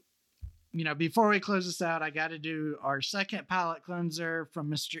 Before we close this out, I got to do our second palate cleanser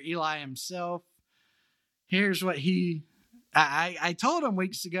from Mr. Eli himself. Here's what I told him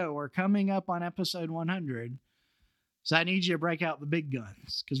weeks ago, we're coming up on episode 100. So I need you to break out the big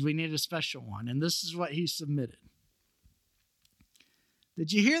guns because we need a special one. And this is what he submitted.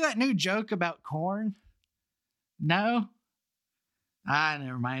 Did you hear that new joke about corn? No?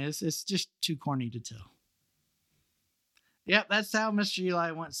 Never mind. It's just too corny to tell. Yep, that's how Mr.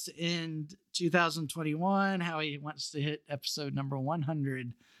 Eli wants to end 2021, how he wants to hit episode number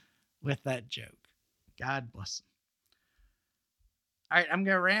 100 with that joke. God bless him. All right, I'm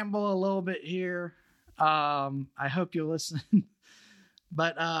going to ramble a little bit here. I hope you'll listen.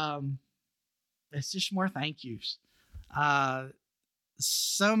 But it's just more thank yous.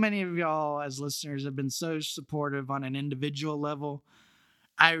 So many of y'all as listeners have been so supportive on an individual level.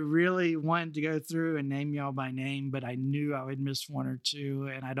 I really wanted to go through and name y'all by name, but I knew I would miss one or two,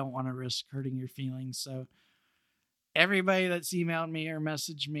 and I don't want to risk hurting your feelings. So everybody that's emailed me or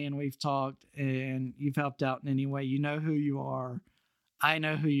messaged me and we've talked and you've helped out in any way, you know who you are. I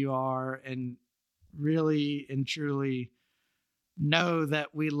know who you are, and really and truly know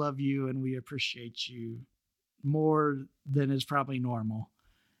that we love you and we appreciate you more than is probably normal.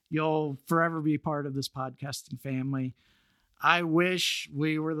 You'll forever be part of this podcasting family. I wish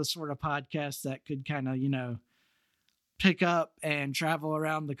we were the sort of podcast that could kind of, pick up and travel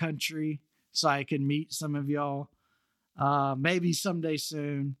around the country so I can meet some of y'all. Maybe someday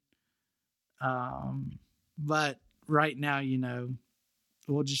soon. But right now,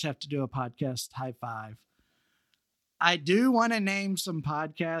 we'll just have to do a podcast high five. I do want to name some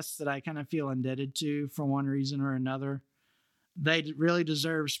podcasts that I kind of feel indebted to for one reason or another. They really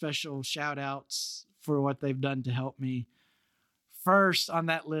deserve special shout outs for what they've done to help me. First on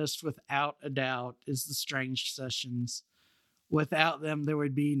that list, without a doubt, is the Strange Sessions. Without them, there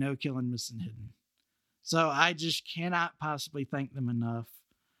would be no Killing Missing Hidden. So I just cannot possibly thank them enough.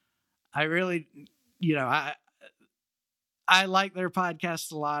 I really, I like their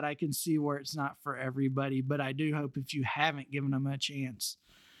podcast a lot. I can see where it's not for everybody, but I do hope if you haven't given them a chance,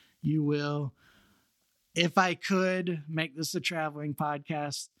 you will. If I could make this a traveling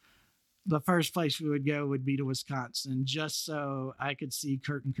podcast, the first place we would go would be to Wisconsin, just so I could see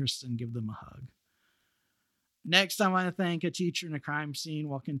Kurt and Kristen give them a hug. Next, I want to thank a teacher in a crime scene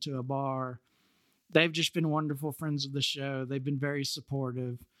walk into a bar. They've just been wonderful friends of the show. They've been very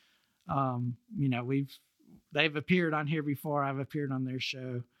supportive. They've appeared on here before. I've appeared on their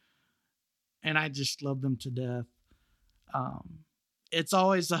show, and I just love them to death. It's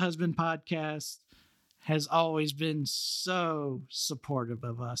Always the Husband podcast has always been so supportive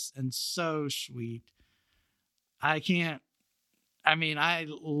of us and so sweet. I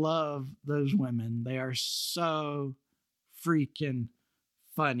love those women. They are so freaking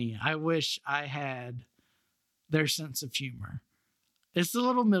funny. I wish I had their sense of humor. It's a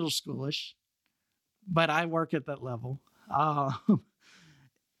little middle schoolish, but I work at that level.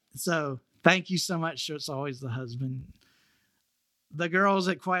 So thank you so much. It's Always the Husband. The girls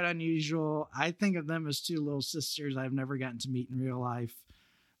at Quite Unusual, I think of them as two little sisters I've never gotten to meet in real life.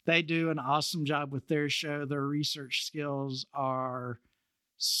 They do an awesome job with their show. Their research skills are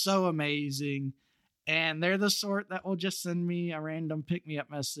so amazing. And they're the sort that will just send me a random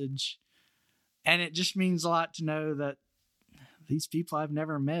pick-me-up message. And it just means a lot to know that these people I've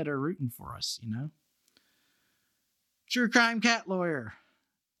never met are rooting for us, True Crime Cat Lawyer.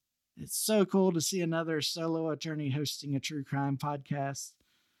 It's so cool to see another solo attorney hosting a true crime podcast.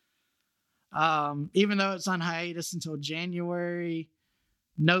 Even though it's on hiatus until January,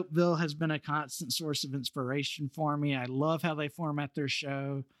 Noteville has been a constant source of inspiration for me. I love how they format their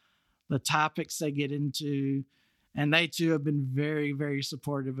show, the topics they get into, and they too have been very, very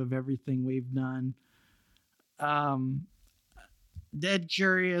supportive of everything we've done. Dead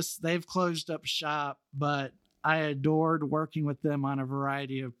Curious, they've closed up shop, but I adored working with them on a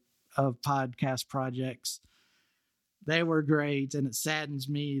variety of podcast projects. They were great, and it saddens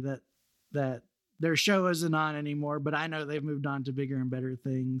me that their show isn't on anymore, but I know they've moved on to bigger and better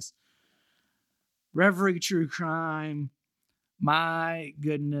things. Reverie True Crime, my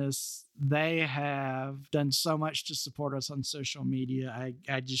goodness, they have done so much to support us on social media.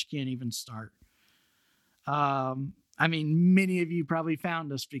 I just can't even start. Many of you probably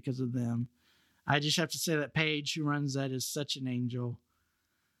found us because of them. I just have to say that Paige, who runs that, is such an angel.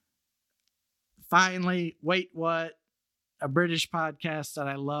 Finally, Wait What, a British podcast that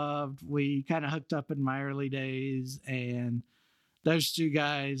I loved. We kind of hooked up in my early days, and those two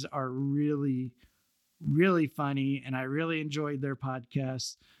guys are really, really funny, and I really enjoyed their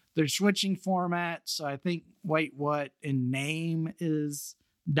podcast. They're switching formats, so I think Wait What in name is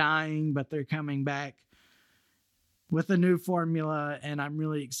dying, but they're coming back with a new formula, and I'm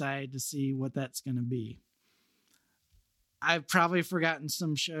really excited to see what that's going to be. I've probably forgotten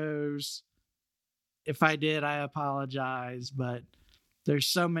some shows. If I did, I apologize, but there's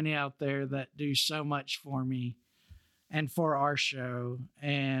so many out there that do so much for me and for our show,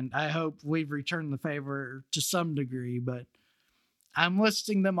 and I hope we've returned the favor to some degree, but I'm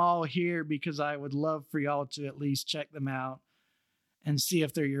listing them all here because I would love for y'all to at least check them out and see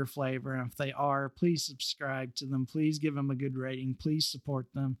if they're your flavor. And if they are, please subscribe to them. Please give them a good rating. Please support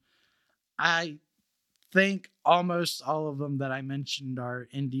them. I think almost all of them that I mentioned are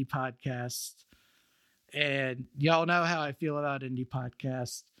indie podcasts. And y'all know how I feel about indie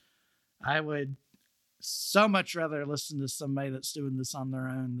podcasts. I would so much rather listen to somebody that's doing this on their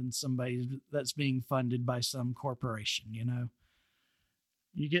own than somebody that's being funded by some corporation,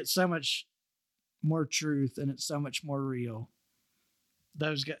 You get so much more truth, and it's so much more real.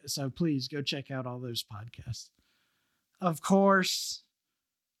 Those guys, so please go check out all those podcasts. Of course,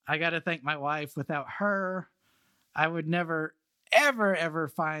 I got to thank my wife. Without her, I would never, ever, ever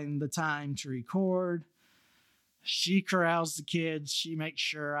find the time to record. She corrals the kids. She makes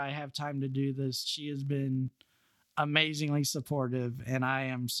sure I have time to do this. She has been amazingly supportive, and I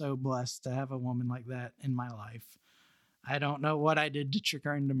am so blessed to have a woman like that in my life. I don't know what I did to trick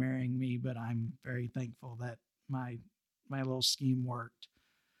her into marrying me, but I'm very thankful that my little scheme worked.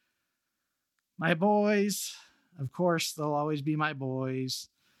 My boys, of course, they'll always be my boys.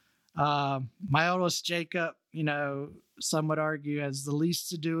 My oldest, Jacob, some would argue has the least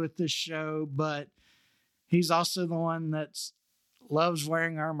to do with this show, but he's also the one that loves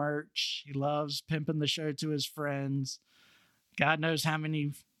wearing our merch. He loves pimping the show to his friends. God knows how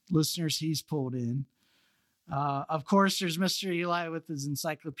many listeners he's pulled in. Of course, there's Mr. Eli with his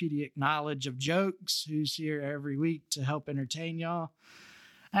encyclopedic knowledge of jokes, who's here every week to help entertain y'all.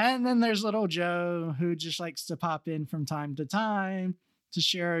 And then there's little Joe, who just likes to pop in from time to time to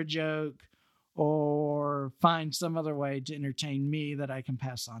share a joke or find some other way to entertain me that I can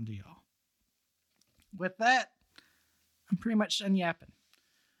pass on to y'all. With that, I'm pretty much done yapping.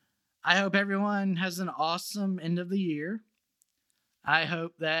 I hope everyone has an awesome end of the year. I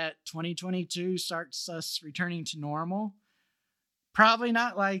hope that 2022 starts us returning to normal. Probably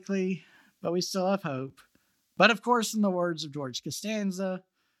not likely, but we still have hope. But of course, in the words of George Costanza,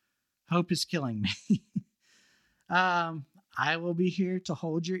 hope is killing me. I will be here to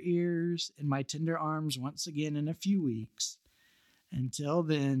hold your ears in my tender arms once again in a few weeks. Until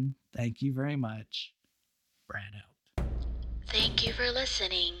then, thank you very much. Brad out. Thank you for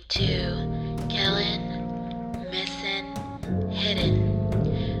listening to Killing, Missing,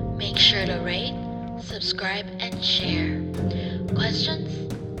 Hidden. Make sure to rate, subscribe, and share.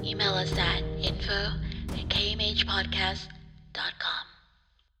 Questions? Email us at info@kmhpodcast.com.